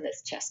chest, and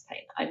this chest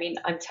pain. I mean,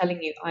 I'm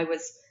telling you, I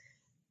was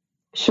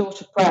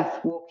short of breath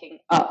walking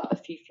up a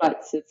few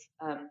flights of,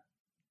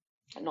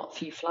 not a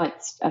few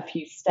flights, a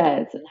few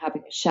stairs, and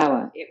having a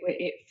shower.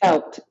 It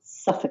felt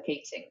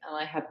suffocating, and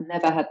I have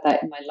never had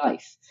that in my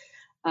life.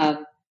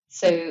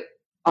 So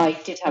I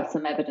did have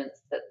some evidence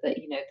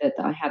that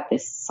I had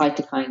this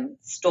cytokine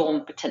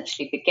storm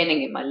potentially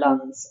beginning in my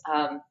lungs,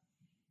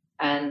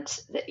 and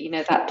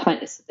that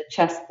tightness of the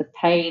chest, the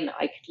pain,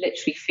 I could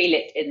literally feel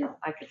it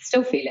I could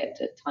still feel it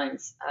at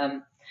times.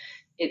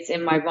 It's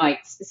in my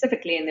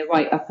specifically in the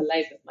right upper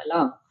lobe of my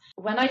lung.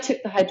 When I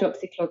took the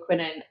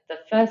hydroxychloroquine the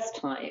first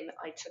time,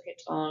 I took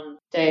it on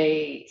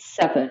day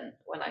 7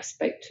 when I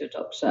spoke to a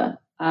doctor,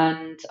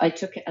 and I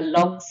took it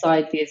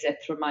alongside the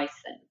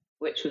azithromycin,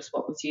 which was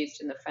what was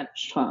used in the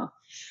French trial.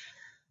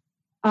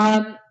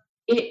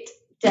 It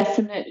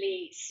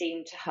definitely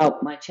seemed to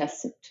help my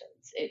chest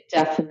symptoms. It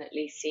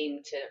definitely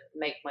seemed to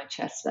make my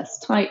chest less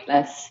tight,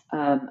 less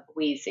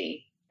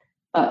wheezy.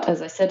 But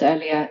as I said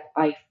earlier,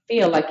 I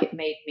feel like it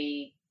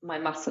made my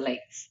muscle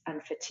aches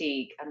and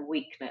fatigue and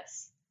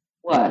weakness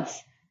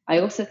worse. I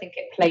also think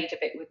it played a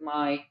bit with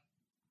my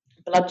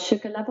blood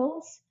sugar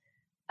levels.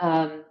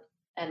 And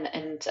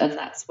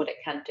that's what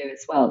it can do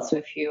as well. So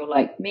if you're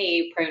like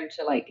me, prone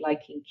to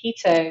liking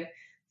keto,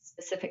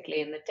 specifically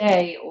in the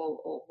day,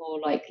 or more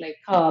like low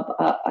carb,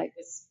 I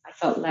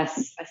felt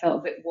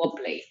a bit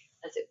wobbly,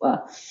 as it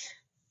were.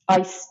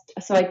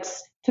 So I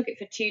took it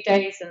for 2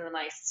 days and then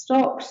I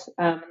stopped,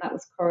 and that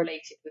was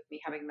correlated with me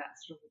having that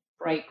sort of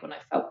break when I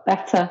felt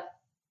better,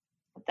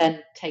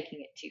 then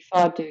taking it too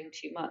far, doing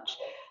too much.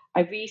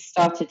 I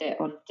restarted it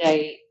on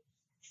day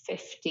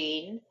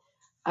 15,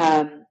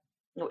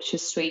 which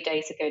was 3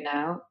 days ago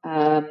now.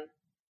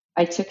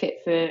 I took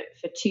it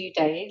for 2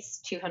 days,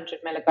 200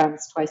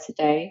 milligrams twice a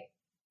day,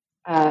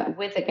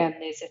 with again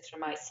the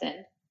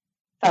azithromycin.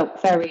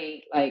 Felt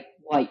very like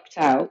wiped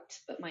out,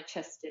 but my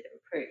chest did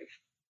improve.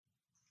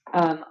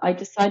 I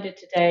decided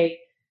today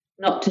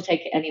not to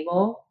take it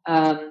anymore,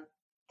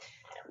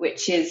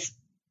 which is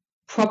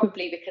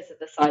probably because of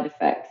the side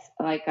effects.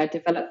 Like I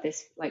developed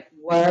this like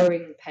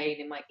whirring pain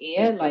in my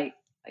ear, like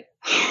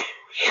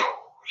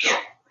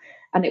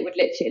and it would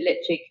literally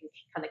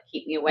kind of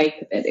keep me awake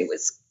a bit. It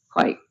was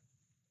quite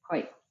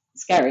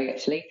scary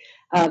actually.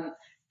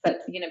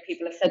 But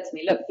people have said to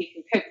me, look, you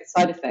can cope with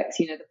side effects.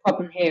 The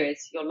problem here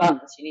is your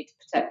lungs. You need to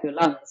protect your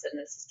lungs, and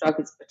this drug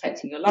is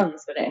protecting your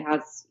lungs, but it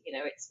has,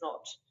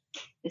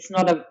 it's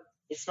not a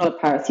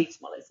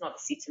paracetamol. It's not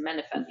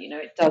acetaminophen.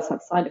 It does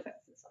have side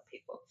effects in some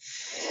people.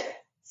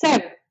 So,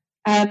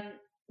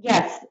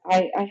 yes,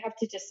 I have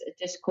to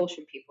just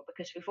caution people,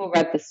 because we've all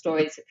read the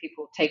stories of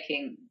people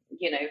taking,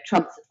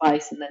 Trump's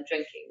advice and then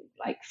drinking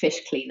like fish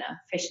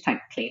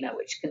tank cleaner,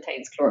 which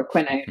contains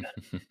chloroquine.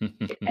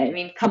 I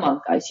mean, come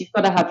on, guys, you've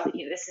got to have.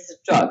 This is a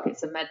drug.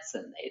 It's a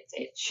medicine.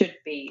 It should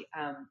be.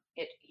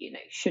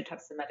 Should have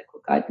some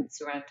medical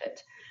guidance around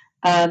it.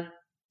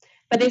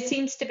 But it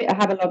seems to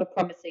have a lot of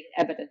promising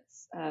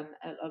evidence, a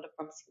lot of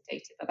promising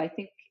data. But I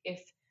think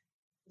if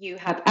you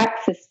have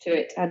access to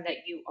it and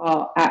that you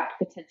are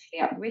potentially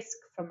at risk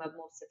from a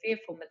more severe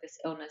form of this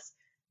illness,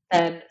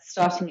 then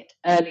starting it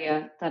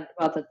earlier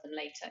rather than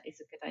later is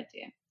a good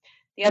idea.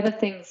 The other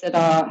things that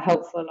are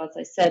helpful, as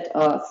I said,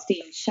 are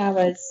steam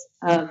showers.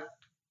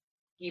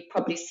 You've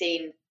probably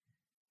seen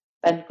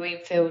Ben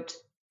Greenfield,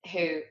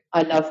 who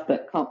I love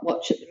but can't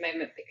watch at the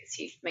moment because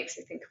he makes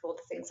me think of all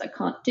the things I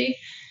can't do.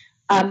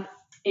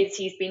 Is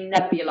he's been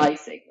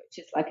nebulizing, which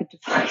is like a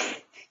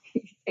device.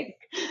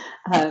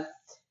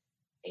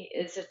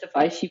 It's a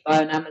device you buy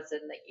on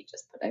Amazon that you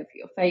just put over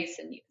your face,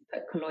 and you can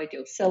put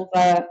colloidal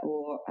silver,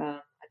 or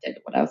I don't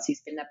know what else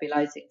he's been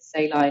nebulizing,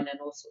 saline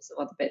and all sorts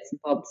of other bits and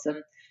bobs.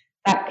 And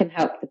that can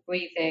help the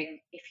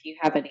breathing if you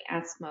have any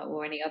asthma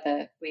or any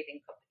other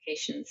breathing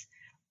complications.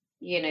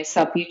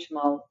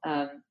 Salbutamol, I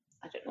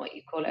don't know what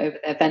you call it over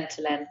there,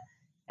 Ventolin,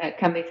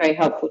 can be very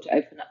helpful to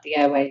open up the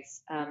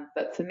airways.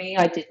 But for me,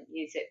 I didn't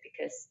use it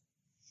because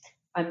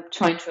I'm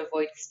trying to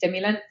avoid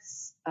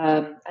stimulants.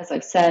 As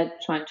I've said,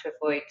 trying to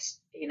avoid,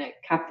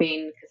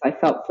 caffeine, because I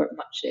felt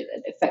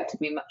it affected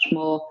me much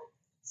more.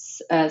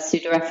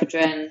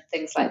 Pseudoephedrine,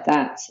 things like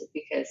that,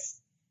 because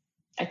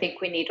I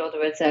think we need all the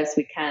reserves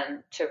we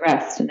can to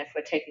rest. And if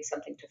we're taking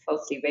something to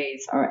falsely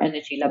raise our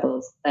energy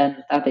levels,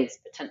 then that is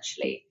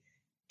potentially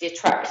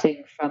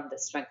detracting from the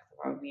strength of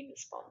our immune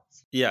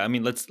response. Yeah, I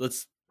mean, let's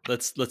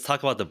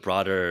talk about the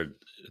broader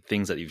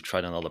things that you've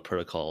tried on all the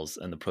protocols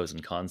and the pros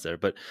and cons there.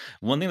 But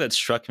one thing that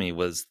struck me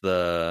was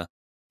the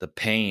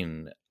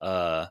pain,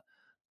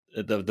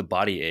 the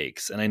body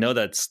aches, and I know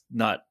that's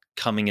not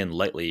coming in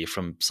lightly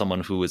from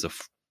someone who is a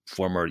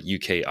former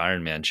UK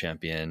Ironman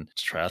champion.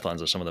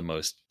 Triathlons are some of the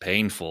most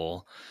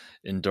painful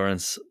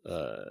endurance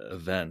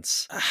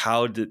events.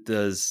 How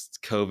does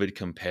COVID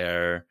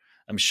compare?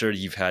 I'm sure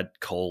you've had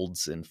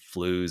colds and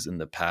flus in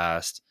the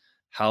past.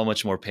 How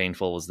much more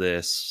painful was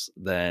this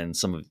than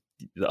some of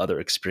the other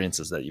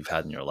experiences that you've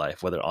had in your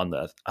life, whether on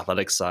the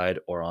athletic side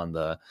or on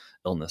the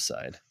illness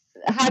side?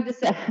 How does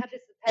the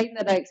pain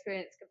that I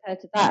experienced compare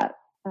to that?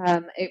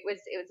 It was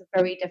a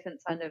very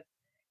different kind of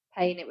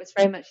pain. It was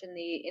very much in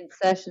the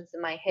insertions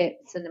in my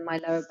hips and in my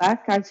lower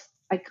back.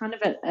 I kind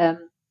of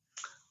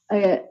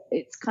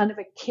it's kind of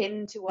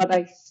akin to what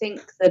I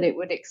think that it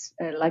would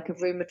like a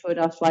rheumatoid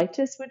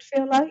arthritis would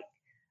feel like,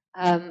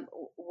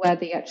 where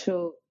the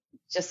actual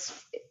just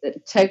the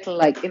total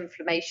like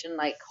inflammation,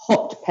 like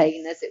hot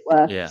pain, as it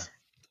were. Yeah.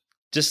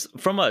 Just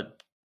from a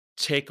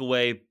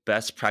takeaway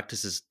best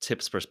practices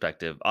tips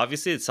perspective,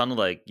 obviously it sounded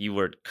like you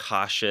were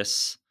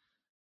cautious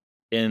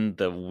in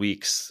the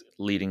weeks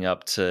leading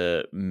up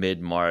to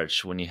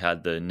mid-March when you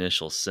had the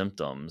initial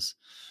symptoms.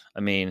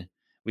 I mean,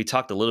 we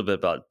talked a little bit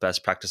about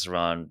best practice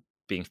around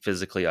being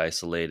physically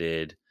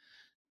isolated,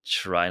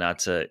 try not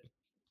to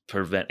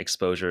prevent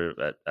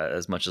exposure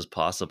as much as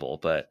possible.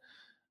 But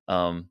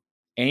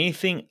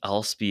anything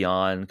else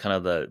beyond kind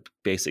of the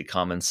basic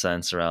common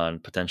sense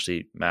around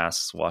potentially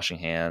masks, washing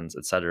hands,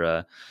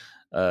 etc.?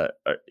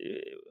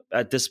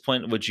 At this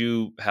point, would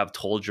you have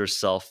told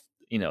yourself,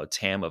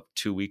 Tam of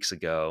 2 weeks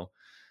ago,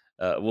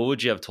 what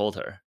would you have told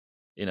her?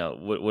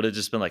 Would it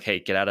just been like, hey,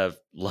 get out of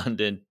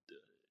London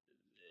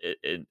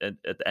at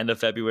the end of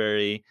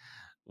February?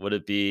 Would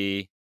it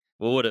be,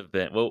 what would have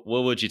been, what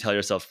would you tell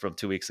yourself from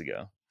 2 weeks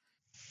ago?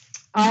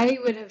 I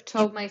would have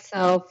told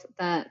myself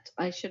that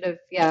I should have,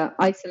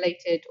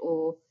 isolated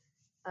or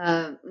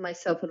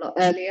myself a lot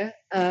earlier.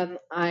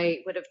 I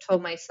would have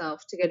told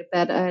myself to go to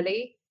bed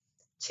early,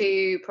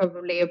 to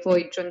probably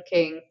avoid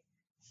drinking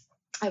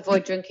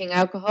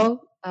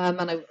alcohol.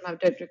 And I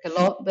don't drink a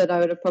lot, but I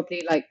would have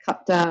probably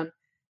cut down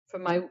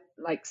from my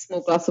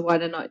small glass of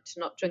wine a night to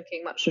not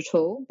drinking much at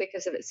all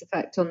because of its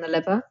effect on the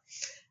liver,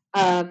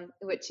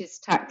 which is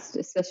taxed,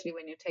 especially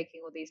when you're taking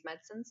all these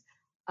medicines.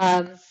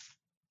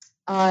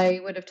 I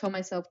would have told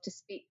myself to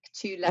speak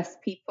to less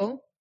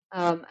people,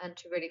 and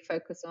to really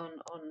focus on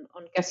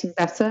getting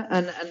better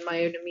and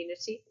my own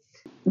immunity.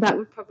 That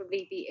would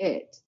probably be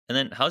it. And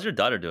then, how's your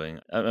daughter doing?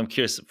 I'm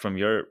curious from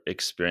your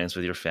experience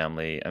with your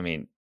family. I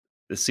mean,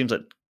 it seems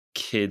like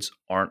kids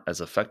aren't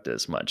as affected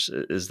as much.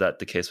 Is that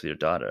the case with your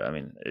daughter? I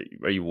mean,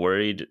 are you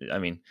worried? I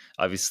mean,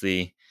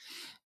 obviously,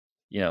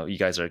 you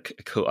guys are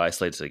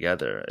co-isolated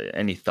together.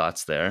 Any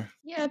thoughts there?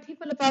 Yeah,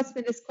 people have asked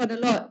me this quite a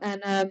lot,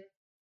 and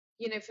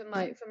from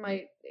my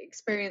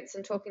experience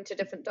and talking to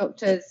different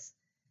doctors,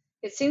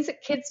 it seems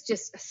that kids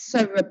just are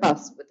so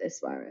robust with this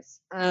virus.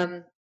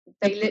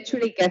 They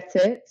literally get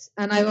it,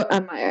 and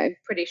I'm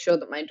pretty sure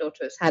that my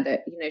daughter has had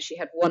it. She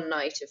had one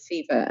night of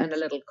fever and a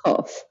little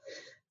cough,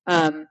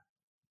 um,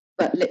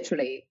 but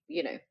literally,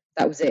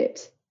 that was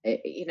it.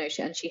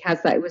 She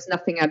has that. It was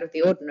nothing out of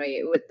the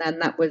ordinary.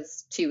 And that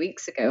was 2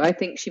 weeks ago. I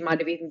think she might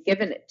have even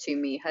given it to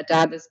me. Her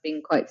dad has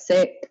been quite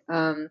sick.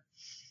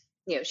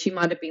 She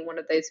might have been one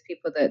of those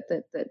people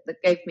that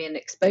gave me an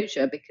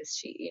exposure,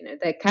 because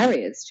they're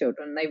carriers,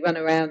 children. They run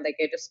around, they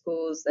go to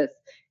schools. There's,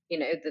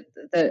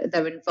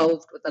 they're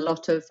involved with a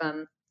lot of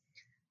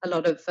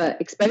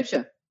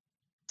exposure.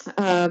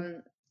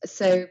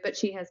 But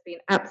she has been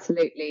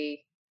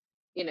absolutely,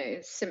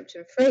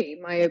 symptom free.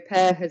 My au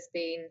pair has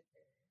been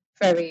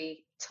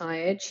very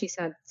tired. She's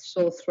had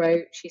sore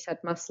throat. She's had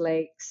muscle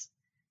aches.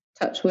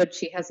 Touch wood,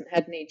 she hasn't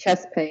had any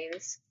chest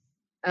pains.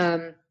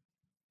 And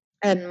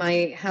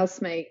my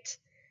housemate,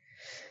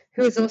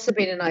 who has also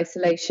been in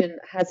isolation,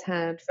 has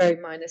had very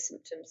minor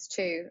symptoms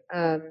too.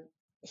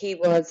 He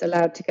was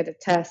allowed to get a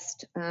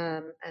test,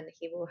 and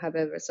he will have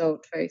a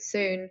result very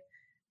soon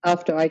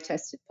after I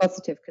tested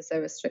positive, because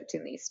they're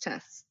restricting these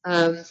tests.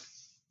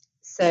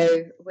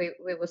 So we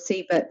will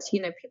see. But,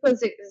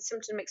 people's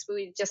symptom mix,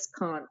 we just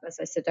can't, as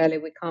I said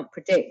earlier, we can't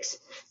predict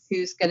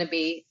who's going to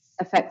be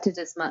affected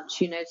as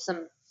much.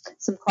 Some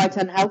quite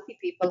unhealthy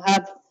people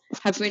have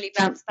really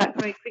bounced back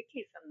very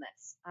quickly from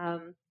this.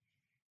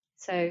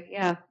 So,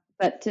 yeah.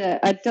 But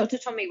Dr.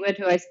 Tommy Wood,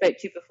 who I spoke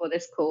to before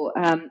this call,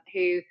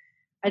 who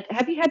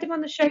have you had him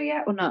on the show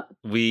yet or not?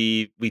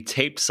 We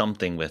taped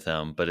something with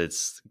him, but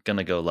it's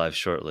gonna go live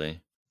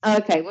shortly.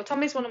 Okay, well,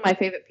 Tommy's one of my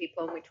favorite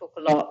people, and we talk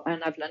a lot,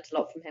 and I've learned a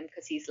lot from him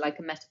because he's like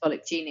a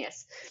metabolic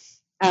genius.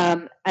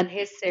 And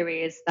his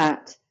theory is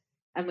that,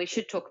 and we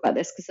should talk about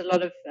this because a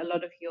lot of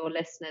your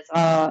listeners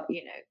are,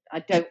 I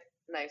don't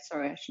know,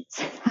 sorry, I shouldn't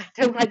say that.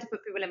 I don't like to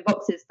put people in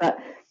boxes, but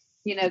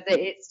that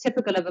it's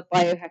typical of a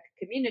biohacker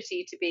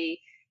community to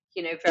be,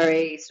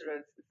 very sort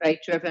of very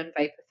driven,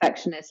 very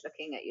perfectionist,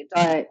 looking at your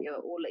diet,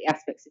 all the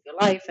aspects of your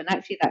life, and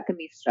actually that can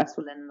be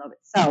stressful in and of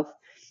itself.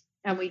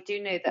 And we do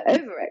know that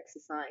over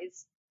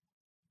exercise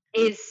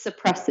is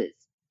suppressive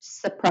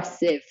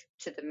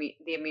to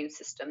the immune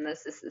system.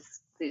 There's this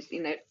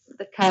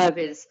the curve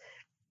is,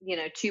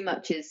 too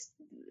much is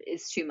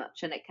too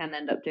much, and it can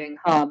end up doing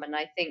harm. And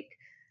I think,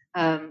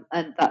 and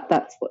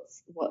that's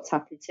what's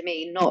happened to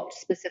me, not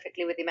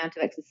specifically with the amount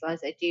of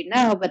exercise I do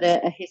now, but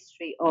a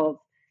history of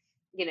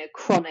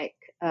chronic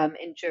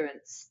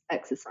endurance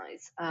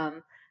exercise.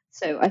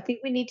 So I think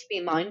we need to be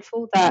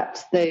mindful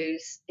that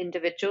those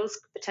individuals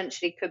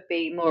potentially could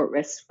be more at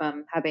risk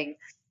from having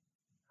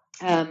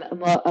a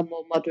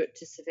more moderate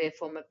to severe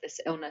form of this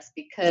illness,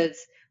 because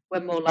we're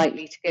more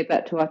likely to go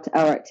back to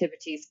our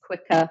activities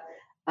quicker.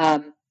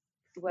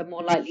 We're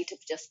more likely to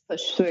just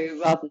push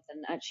through rather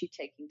than actually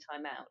taking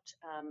time out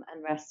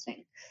and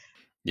resting.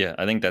 Yeah,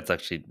 I think that's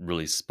actually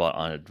really spot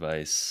on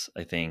advice.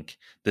 I think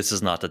this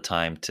is not the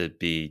time to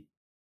be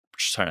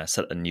trying to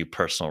set a new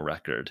personal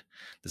record.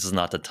 This is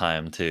not the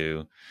time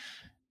to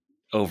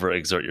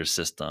overexert your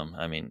system.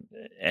 I mean,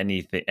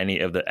 any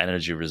of the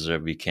energy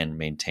reserve we can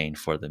maintain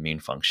for the immune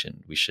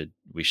function, we should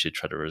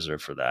try to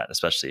reserve for that,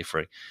 especially if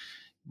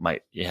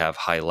you have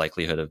high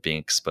likelihood of being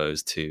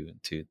exposed to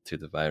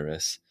the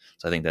virus.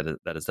 So I think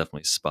that is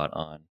definitely spot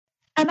on.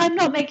 And I'm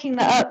not making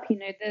that up.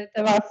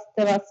 There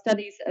are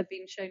studies that have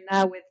been shown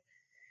now with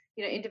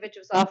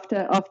individuals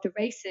after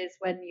races,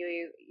 when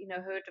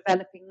who are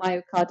developing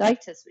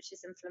myocarditis, which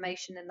is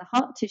inflammation in the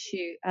heart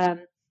tissue,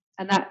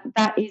 and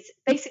that is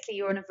basically,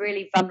 you're in a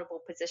really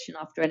vulnerable position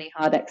after any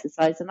hard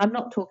exercise. And I'm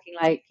not talking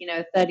like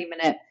a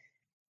 30-minute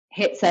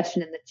hit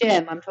session in the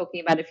gym. I'm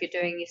talking about if you're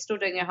still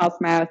doing your half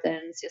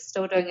marathons, you're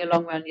still doing your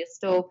long run, you're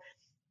still,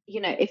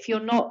 if you're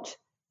not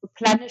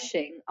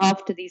replenishing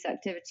after these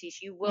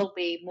activities, you will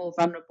be more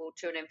vulnerable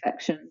to an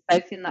infection,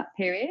 both in that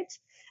period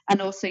and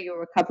also your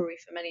recovery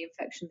from any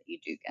infection that you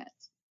do get.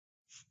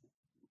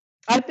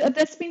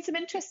 There's been some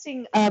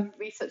interesting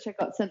research I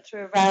got sent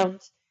through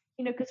around,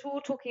 because we're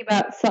all talking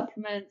about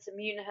supplements,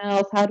 immune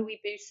health. How do we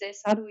boost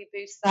this? How do we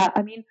boost that?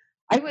 I mean,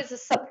 I was a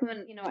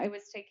supplement, I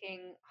was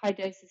taking high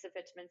doses of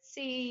vitamin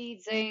C,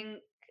 zinc,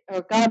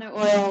 oregano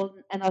oil,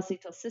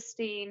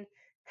 N-acetylcysteine,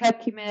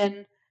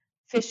 curcumin,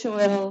 fish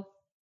oil.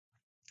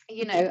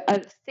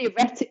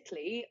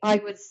 Theoretically, I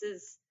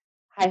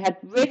had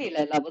really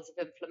low levels of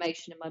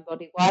inflammation in my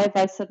body. Why have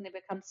I suddenly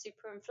become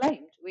super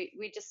inflamed?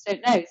 We just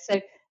don't know. So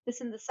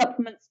listen, the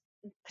supplements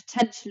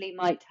potentially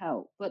might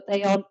help, but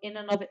they are in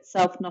and of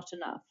itself not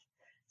enough.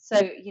 So,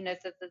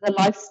 the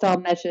lifestyle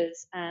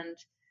measures and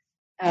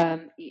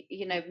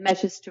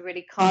measures to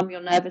really calm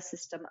your nervous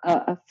system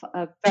are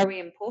very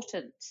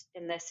important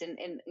in this,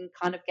 in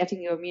kind of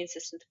getting your immune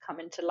system to come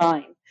into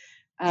line,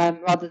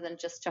 rather than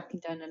just chucking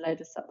down a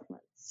load of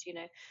supplements.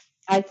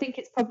 I think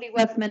it's probably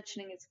worth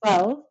mentioning as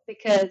well,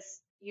 because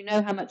you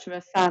know how much of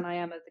a fan I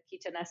am of the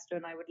keto ester,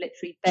 and I would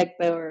literally beg,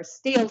 borrow, or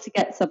steal to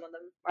get some of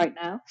them right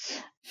now.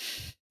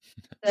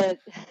 The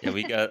Yeah,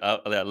 we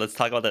got. Yeah, let's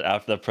talk about that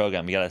after the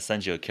program. We gotta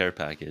send you a care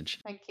package.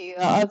 Thank you.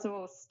 Ours are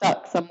all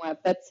stuck somewhere,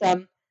 but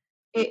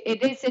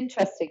it is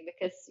interesting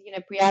because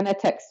Brianna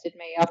texted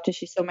me after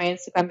she saw my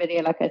Instagram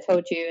video, like I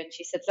told you, and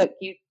she said, "Look,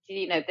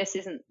 this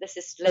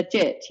is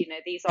legit.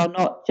 These are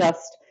not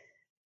just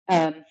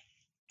um,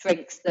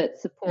 drinks that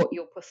support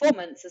your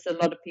performance, as a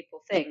lot of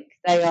people think.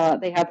 They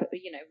have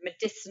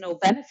medicinal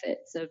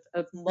benefits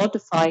of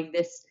modifying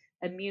this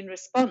immune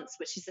response,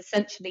 which is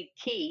essentially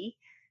key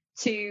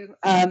to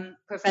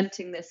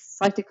preventing this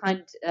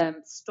cytokine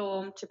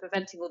storm, to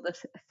preventing all the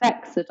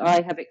effects that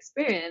I have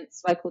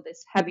experienced, like all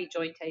this heavy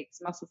joint aches,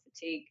 muscle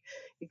fatigue,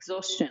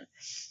 exhaustion."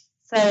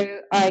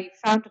 So I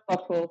found a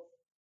bottle,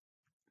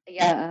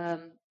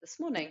 this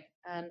morning,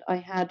 and I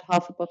had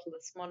half a bottle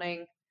this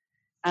morning,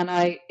 and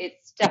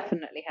it's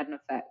definitely had an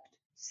effect.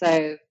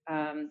 So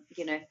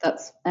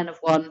that's N of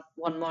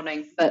one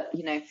morning, but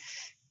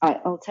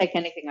I'll take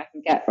anything I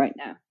can get right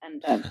now,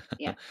 and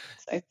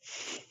so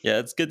Yeah,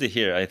 it's good to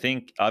hear. I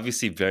think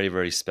obviously very,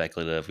 very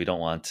speculative. We don't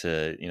want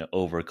to,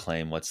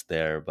 overclaim what's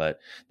there, but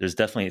there's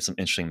definitely some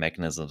interesting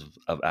mechanisms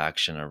of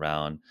action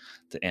around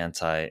the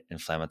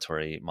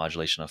anti-inflammatory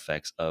modulation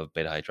effects of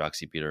beta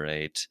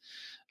hydroxybutyrate,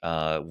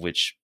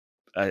 which,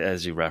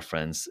 as you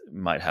referenced,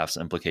 might have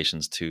some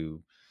implications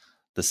to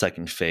the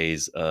second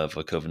phase of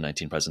a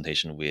COVID-19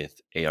 presentation with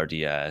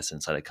ARDS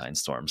and cytokine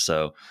storm.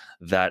 So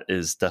that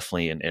is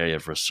definitely an area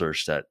of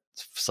research that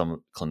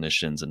some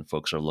clinicians and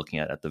folks are looking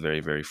at the very,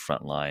 very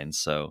front line.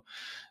 So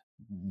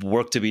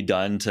work to be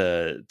done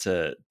to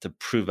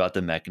prove out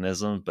the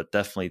mechanism, but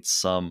definitely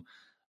some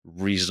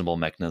reasonable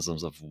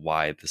mechanisms of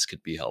why this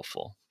could be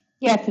helpful.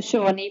 yeah, for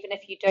sure. And even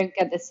if you don't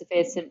get the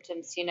severe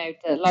symptoms,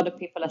 a lot of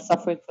people are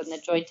suffering from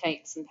the joint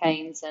aches and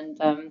pains, and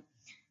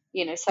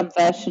some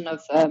version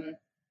of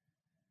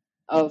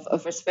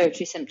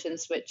respiratory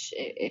symptoms, which,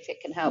 if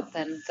it can help,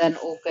 then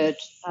all good.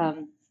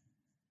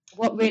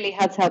 What really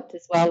has helped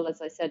as well,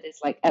 as I said, is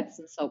like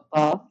Epsom salt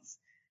baths,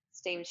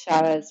 steam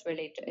showers,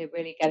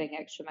 really getting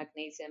extra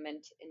magnesium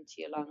into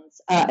your lungs,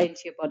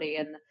 into your body,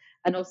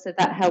 and also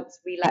that helps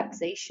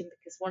relaxation,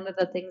 because one of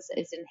the things that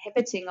is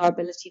inhibiting our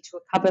ability to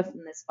recover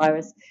from this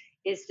virus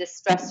is the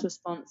stress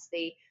response,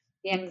 the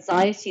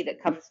anxiety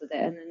that comes with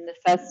it. And in the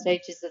first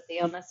stages of the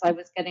illness, I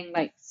was getting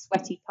like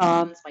sweaty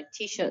palms, my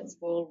t-shirts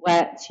were all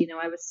wet,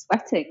 I was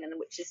sweating, and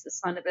which is the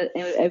sign of an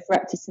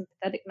overactive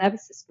sympathetic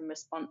nervous system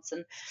response.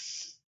 And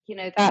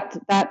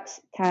that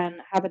can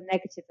have a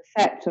negative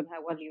effect on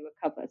how well you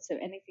recover. So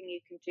anything you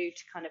can do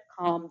to kind of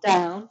calm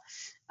down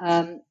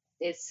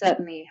is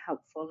certainly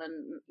helpful.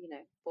 And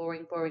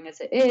boring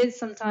as it is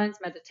sometimes,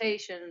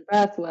 meditation,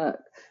 breath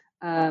work,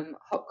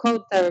 hot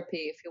cold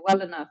therapy, if you're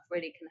well enough,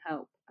 really can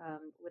help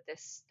with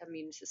this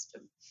immune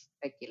system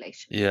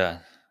regulation. Yeah.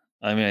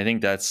 I mean, I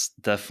think that's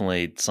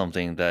definitely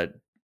something that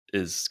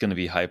is going to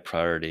be high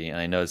priority. And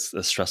I know it's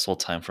a stressful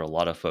time for a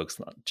lot of folks.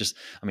 Not just,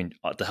 I mean,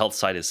 the health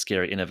side is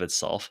scary in of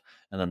itself.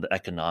 And then the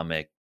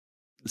economic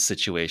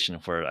situation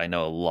where I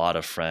know a lot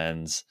of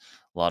friends,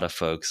 a lot of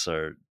folks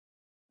are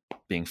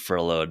being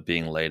furloughed,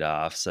 being laid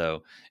off.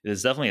 So it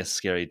is definitely a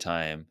scary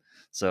time.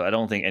 So I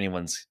don't think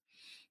anyone's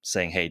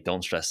saying, hey,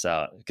 don't stress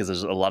out, because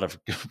there's a lot of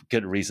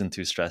good reason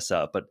to stress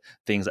out. But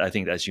things I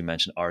think, as you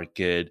mentioned, are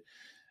good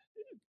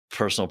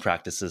personal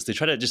practices to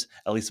try to just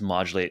at least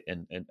modulate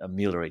and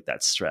ameliorate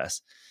that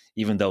stress,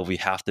 even though we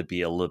have to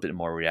be a little bit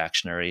more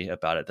reactionary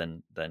about it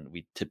than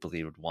we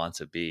typically would want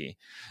to be.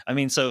 I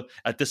mean, so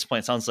at this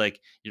point, it sounds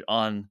like you're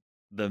on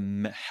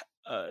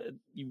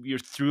you're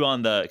through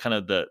on the kind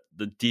of the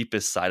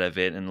deepest side of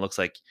it, and it looks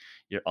like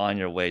you're on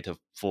your way to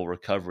full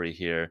recovery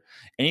here.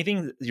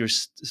 Anything you're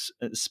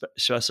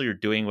special you're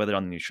doing, whether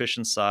on the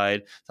nutrition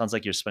side? Sounds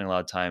like you're spending a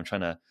lot of time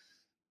trying to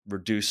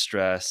reduce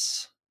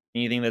stress.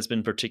 Anything that's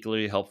been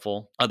particularly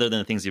helpful other than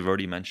the things you've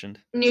already mentioned?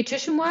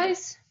 Nutrition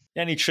wise,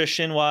 Yeah,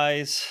 nutrition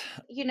wise.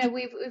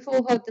 we've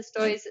all heard the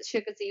stories that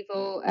sugar's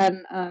evil,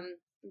 and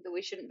that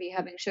we shouldn't be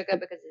having sugar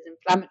because it's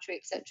inflammatory,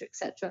 etc.,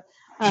 etc.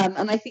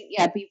 And I think,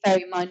 be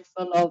very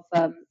mindful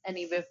of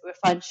any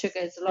refined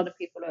sugars. A lot of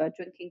people are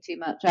drinking too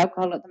much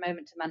alcohol at the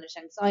moment to manage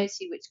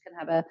anxiety, which can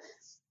have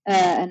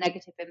a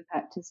negative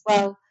impact as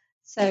well.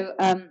 So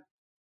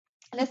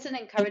less than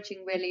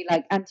encouraging really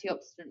like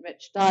antioxidant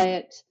rich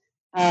diet,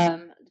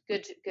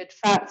 good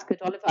fats, good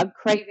olive. I'm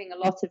craving a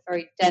lot of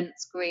very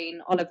dense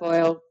green olive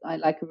oil. I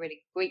like a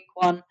really Greek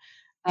one.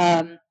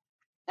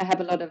 I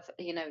have a lot of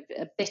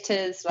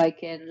bitters,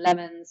 like in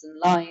lemons and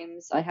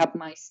limes. I have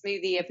my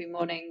smoothie every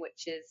morning,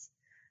 which is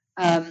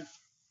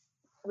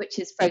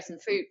frozen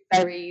fruit,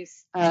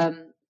 berries,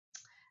 some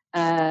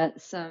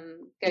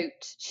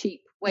goat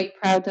sheep whey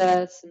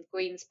powder, some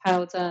greens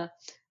powder,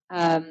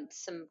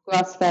 some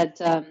grass-fed,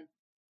 some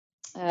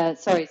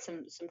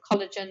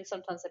collagen.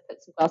 Sometimes I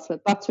put some grass-fed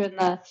butter in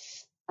there,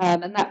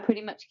 and that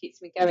pretty much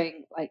keeps me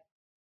going, like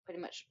pretty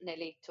much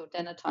nearly till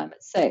dinner time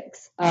at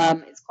 6.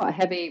 It's quite a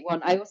heavy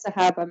one. I'm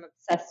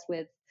obsessed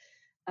with,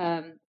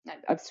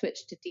 I've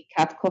switched to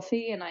decaf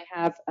coffee, and I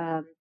have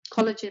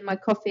collagen in my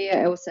coffee.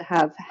 I also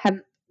have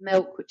hemp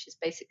milk, which is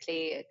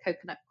basically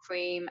coconut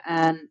cream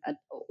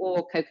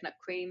or coconut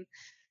cream.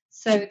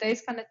 So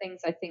those kind of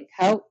things I think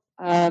help.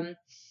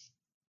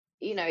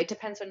 It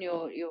depends on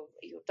your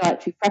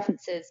dietary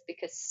preferences,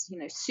 because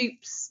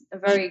soups are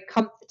very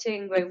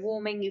comforting, very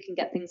warming. You can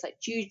get things like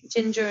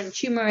ginger and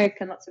turmeric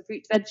and lots of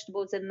root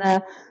vegetables in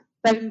there.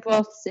 Bone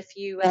broths, if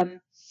you're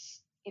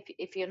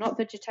not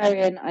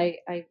vegetarian,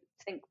 I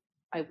think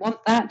I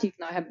want that, even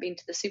though I haven't been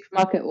to the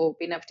supermarket or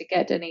been able to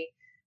get any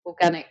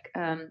organic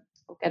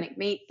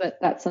meat, but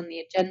that's on the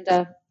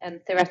agenda,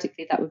 and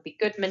theoretically that would be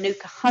good.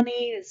 Manuka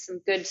honey, there's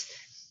some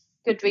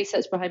good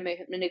research behind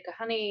manuka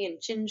honey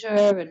and ginger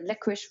and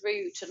licorice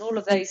root and all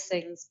of those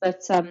things.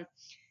 But I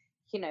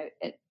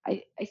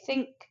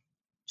think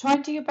try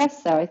and do your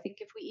best there. I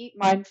think if we eat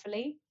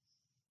mindfully,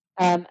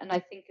 and I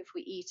think if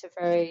we eat a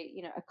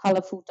very a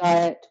colourful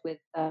diet with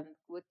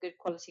good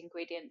quality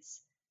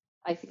ingredients,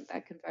 I think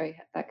that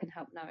can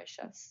help nourish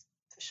us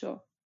for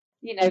sure.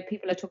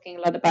 People are talking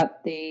a lot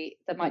about the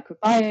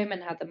microbiome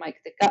and how the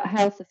gut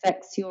health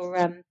affects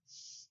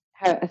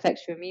how it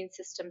affects your immune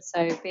system.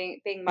 So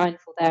being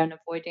mindful there and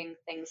avoiding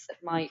things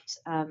that might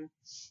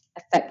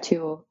affect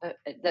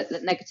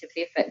that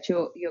negatively affect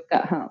your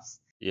gut health.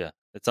 Yeah,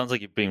 it sounds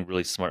like you're being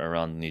really smart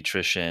around the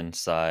nutrition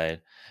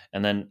side.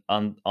 And then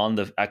on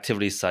the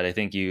activity side, I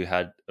think you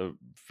had a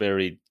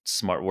very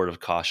smart word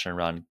of caution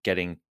around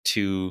getting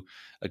too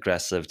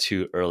aggressive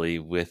too early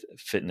with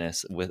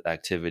fitness, with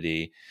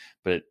activity.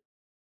 But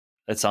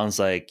it sounds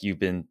like you've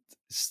been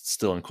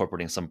still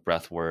incorporating some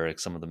breath work,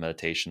 some of the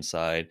meditation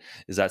side.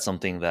 Is that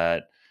something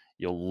that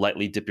you'll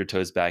lightly dip your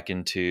toes back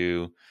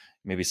into?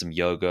 Maybe some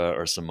yoga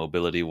or some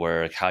mobility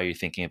work? How are you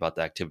thinking about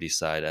the activity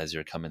side as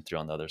you're coming through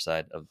on the other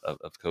side of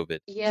COVID?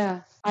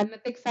 Yeah, I'm a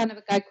big fan of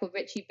a guy called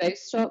Richie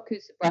Bostock,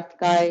 who's a breath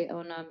guy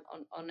on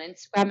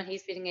Instagram, and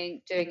he's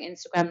been doing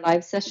Instagram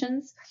live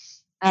sessions.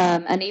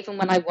 And even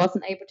when I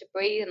wasn't able to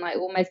breathe, and it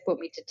almost brought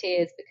me to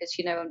tears, because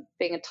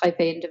being a type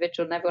A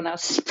individual and everyone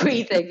else is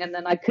breathing, and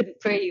then I couldn't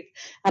breathe,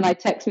 and I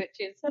texted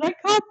Richie and said I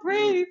can't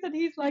breathe, and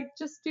he's like,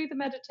 just do the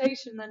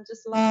meditation and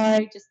just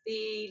lie, just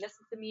be,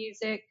 listen to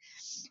music.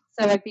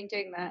 So I've been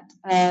doing that.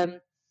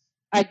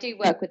 I do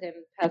work with him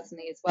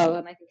personally as well,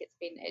 and I think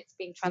it's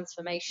been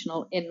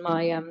transformational in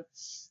my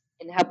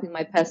in helping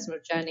my personal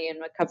journey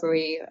and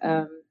recovery.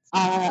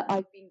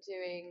 I've been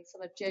doing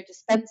some of Joe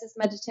Dispenza's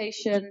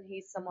meditation.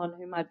 He's someone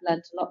whom I've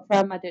learned a lot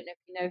from. I don't know if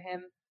you know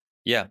him.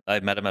 Yeah,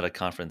 I met him at a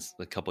conference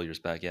a couple years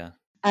back. Yeah,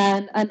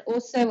 and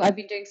also I've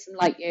been doing some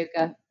light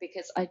yoga,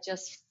 because I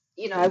just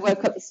I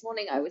woke up this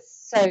morning, I was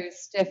so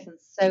stiff and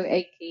so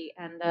achy,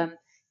 and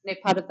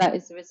part of that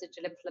is the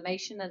residual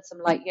inflammation, and some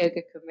light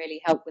yoga can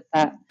really help with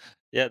that.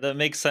 Yeah, that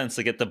makes sense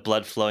to get the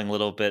blood flowing a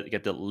little bit,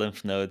 get the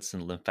lymph nodes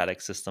and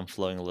lymphatic system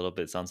flowing a little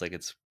bit. Sounds like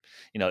it's,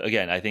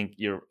 again, I think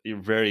you're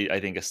very,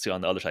 I think, astute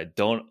on the other side.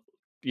 Don't,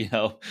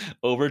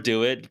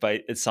 overdo it,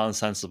 but it sounds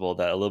sensible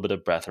that a little bit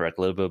of breath work,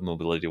 a little bit of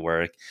mobility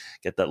work,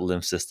 get that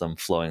lymph system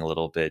flowing a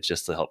little bit,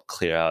 just to help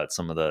clear out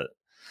some of the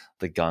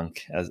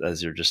gunk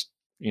as you're just,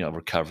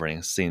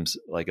 recovering. Seems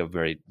like a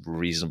very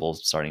reasonable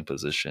starting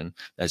position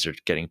as you're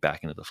getting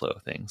back into the flow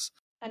of things.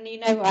 And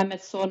I'm a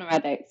sauna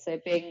addict, so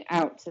being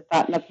out of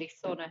that lovely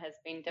sauna has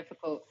been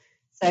difficult.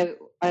 So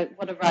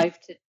what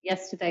arrived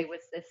yesterday was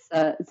this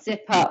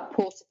zip-up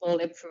portable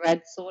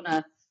infrared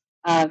sauna.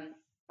 I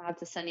have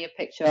to send you a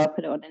picture. I'll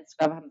put it on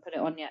Instagram. I haven't put it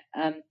on yet.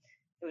 It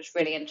was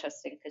really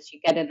interesting, because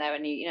you get in there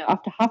and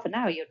after half an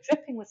hour you're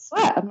dripping with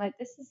sweat. I'm like,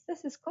 this is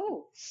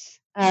cool.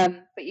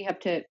 But you have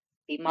to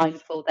be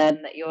mindful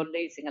then that you're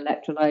losing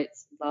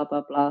electrolytes, blah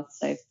blah blah.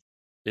 So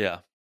yeah.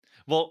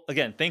 Well,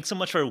 again, thanks so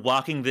much for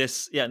walking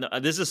this. Yeah, no,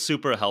 this is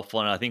super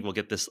helpful, and I think we'll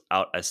get this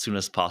out as soon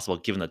as possible,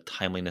 given the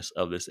timeliness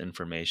of this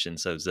information.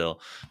 So,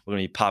 Zil, we're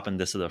going to be popping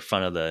this to the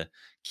front of the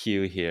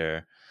queue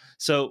here.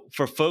 So,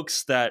 for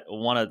folks that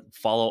want to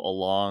follow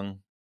along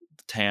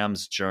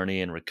Tam's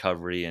journey and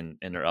recovery and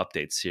her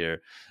updates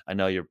here, I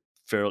know you're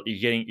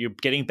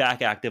getting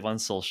back active on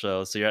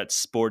social. So you're at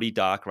Sporty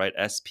Doc, right?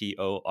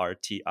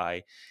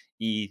 SPORTIEDOC.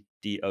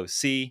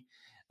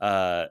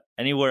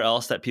 Anywhere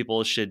else that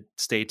people should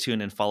stay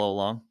tuned and follow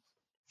along?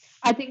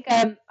 I think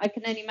I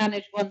can only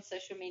manage one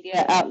social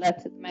media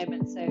outlet at the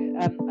moment, so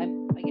I'll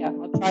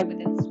try with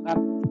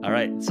Instagram. All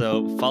right,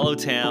 so follow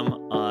Tam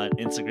on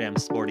Instagram,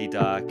 Sporty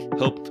Doc.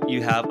 Hope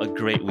you have a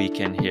great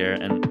weekend here,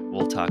 and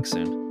we'll talk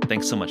soon.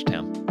 Thanks so much,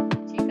 Tam.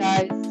 To you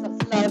guys,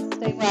 lots of love.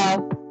 Stay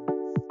well.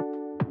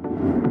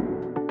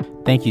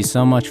 Thank you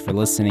so much for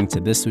listening to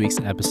this week's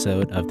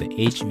episode of the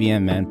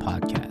HVMN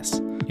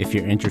podcast. If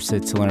you're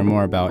interested to learn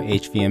more about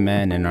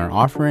HVMN and our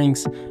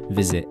offerings,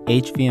 visit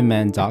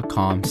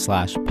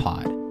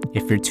hvmn.com/pod.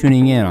 If you're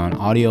tuning in on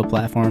audio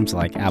platforms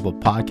like Apple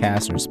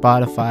Podcasts or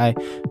Spotify,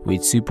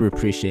 we'd super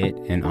appreciate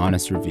an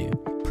honest review.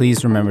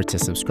 Please remember to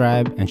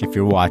subscribe, and if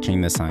you're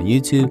watching this on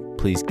YouTube,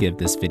 please give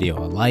this video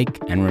a like,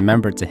 and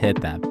remember to hit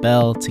that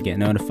bell to get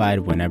notified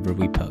whenever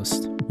we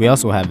post. We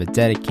also have a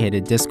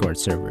dedicated Discord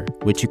server,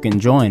 which you can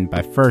join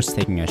by first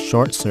taking a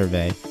short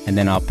survey, and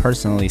then I'll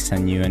personally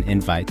send you an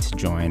invite to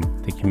join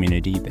the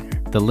community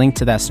there. The link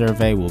to that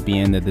survey will be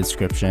in the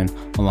description,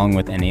 along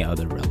with any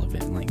other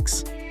relevant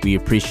links. We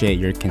appreciate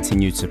your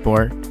continued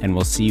support, and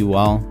we'll see you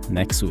all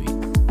next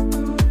week.